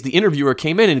 3 days, the interviewer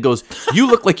came in and goes, "You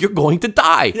look like you're going to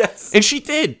die." Yes. And she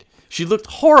did. She looked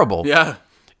horrible. Yeah.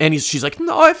 And she's like,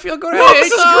 "No, I feel good." No,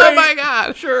 this is great. Oh, my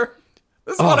God. Sure.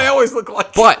 This is what I always look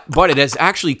like. But it has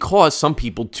actually caused some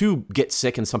people to get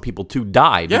sick and some people to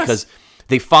die because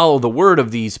they follow the word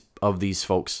of these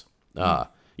folks.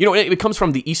 It comes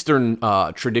from the Eastern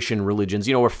tradition religions,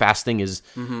 where fasting is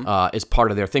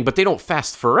part of their thing, but they don't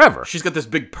fast forever. She's got this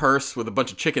big purse with a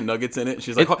bunch of chicken nuggets in it.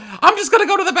 She's like, I'm just gonna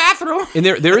go to the bathroom. And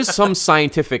there is some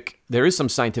scientific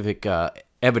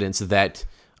evidence that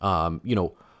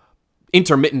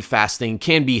intermittent fasting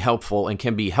can be helpful and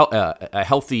can be a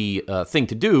healthy thing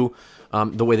to do.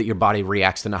 The way that your body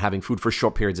reacts to not having food for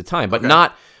short periods of time, but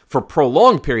not for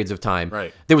prolonged periods of time.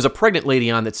 Right. There was a pregnant lady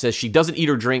on that says she doesn't eat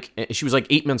or drink. She was like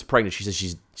 8 months pregnant. She says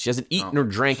she hasn't eaten or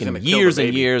drank in years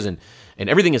and years, and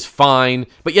everything is fine.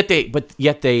 But yet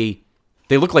they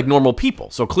look like normal people.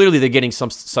 So clearly they're getting some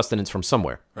sustenance from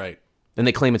somewhere. Right. And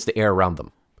they claim it's the air around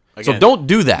them. Again, so don't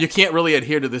do that. You can't really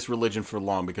adhere to this religion for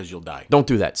long because you'll die. Don't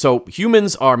do that. So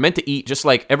humans are meant to eat just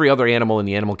like every other animal in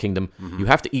the animal kingdom. You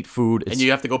have to eat food. And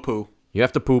you have to go poo. You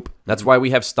have to poop. That's why we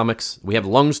have stomachs. We have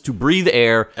lungs to breathe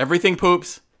air. Everything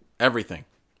poops. Everything.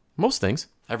 Most things.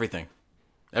 Everything.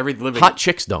 Every living. Hot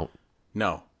chicks don't.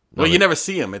 No. Well, you never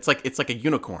see them. It's like a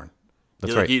unicorn.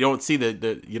 That's right. You don't see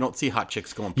you don't see hot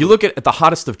chicks going. You look at the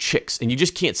hottest of chicks, and you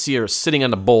just can't see her sitting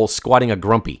on the bowl, squatting a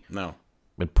grumpy. No.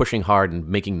 And pushing hard and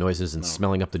making noises and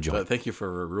smelling up the joint. But thank you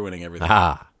for ruining everything.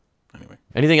 Anyway.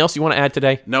 Anything else you want to add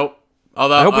today? Nope.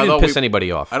 I hope we didn't piss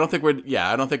anybody off. I don't think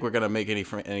we're gonna make any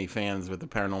fans with the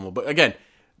paranormal. But again,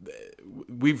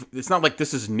 it's not like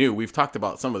this is new. We've talked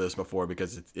about some of this before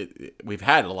because we've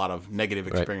had a lot of negative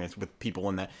experience with people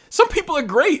in that. Some people are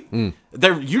great.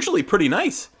 They're usually pretty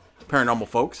nice, paranormal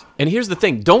folks. And here's the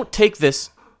thing: don't take the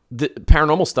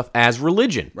paranormal stuff as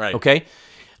religion. Right. Okay.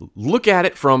 Look at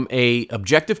it from a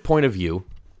objective point of view.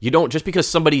 You don't just because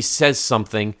somebody says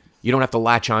something. You don't have to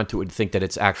latch onto it and think that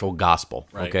it's actual gospel,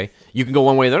 okay? You can go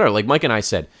one way or the other. Like Mike and I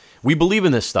said, we believe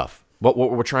in this stuff. But what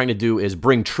we're trying to do is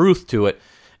bring truth to it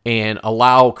and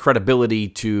allow credibility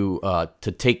to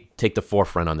take the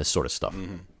forefront on this sort of stuff.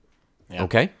 Yeah.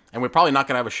 Okay? And we're probably not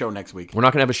going to have a show next week. We're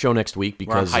not going to have a show next week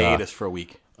because... We're on hiatus for a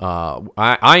week.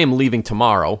 I am leaving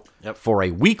tomorrow for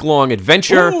a week-long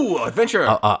adventure. Ooh, adventure!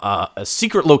 A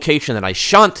secret location that I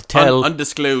shan't tell.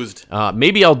 Undisclosed.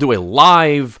 Maybe I'll do a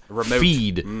live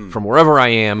feed from wherever I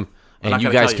am, and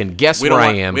you guys can guess where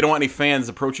I am. We don't want any fans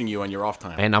approaching you on your off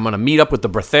time. And I'm going to meet up with the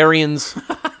Breatharians,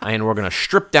 and we're going to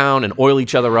strip down and oil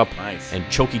each other up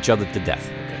and choke each other to death.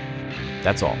 Okay.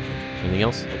 That's all. Anything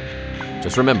else?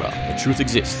 Just remember, the truth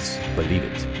exists. Believe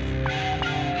it.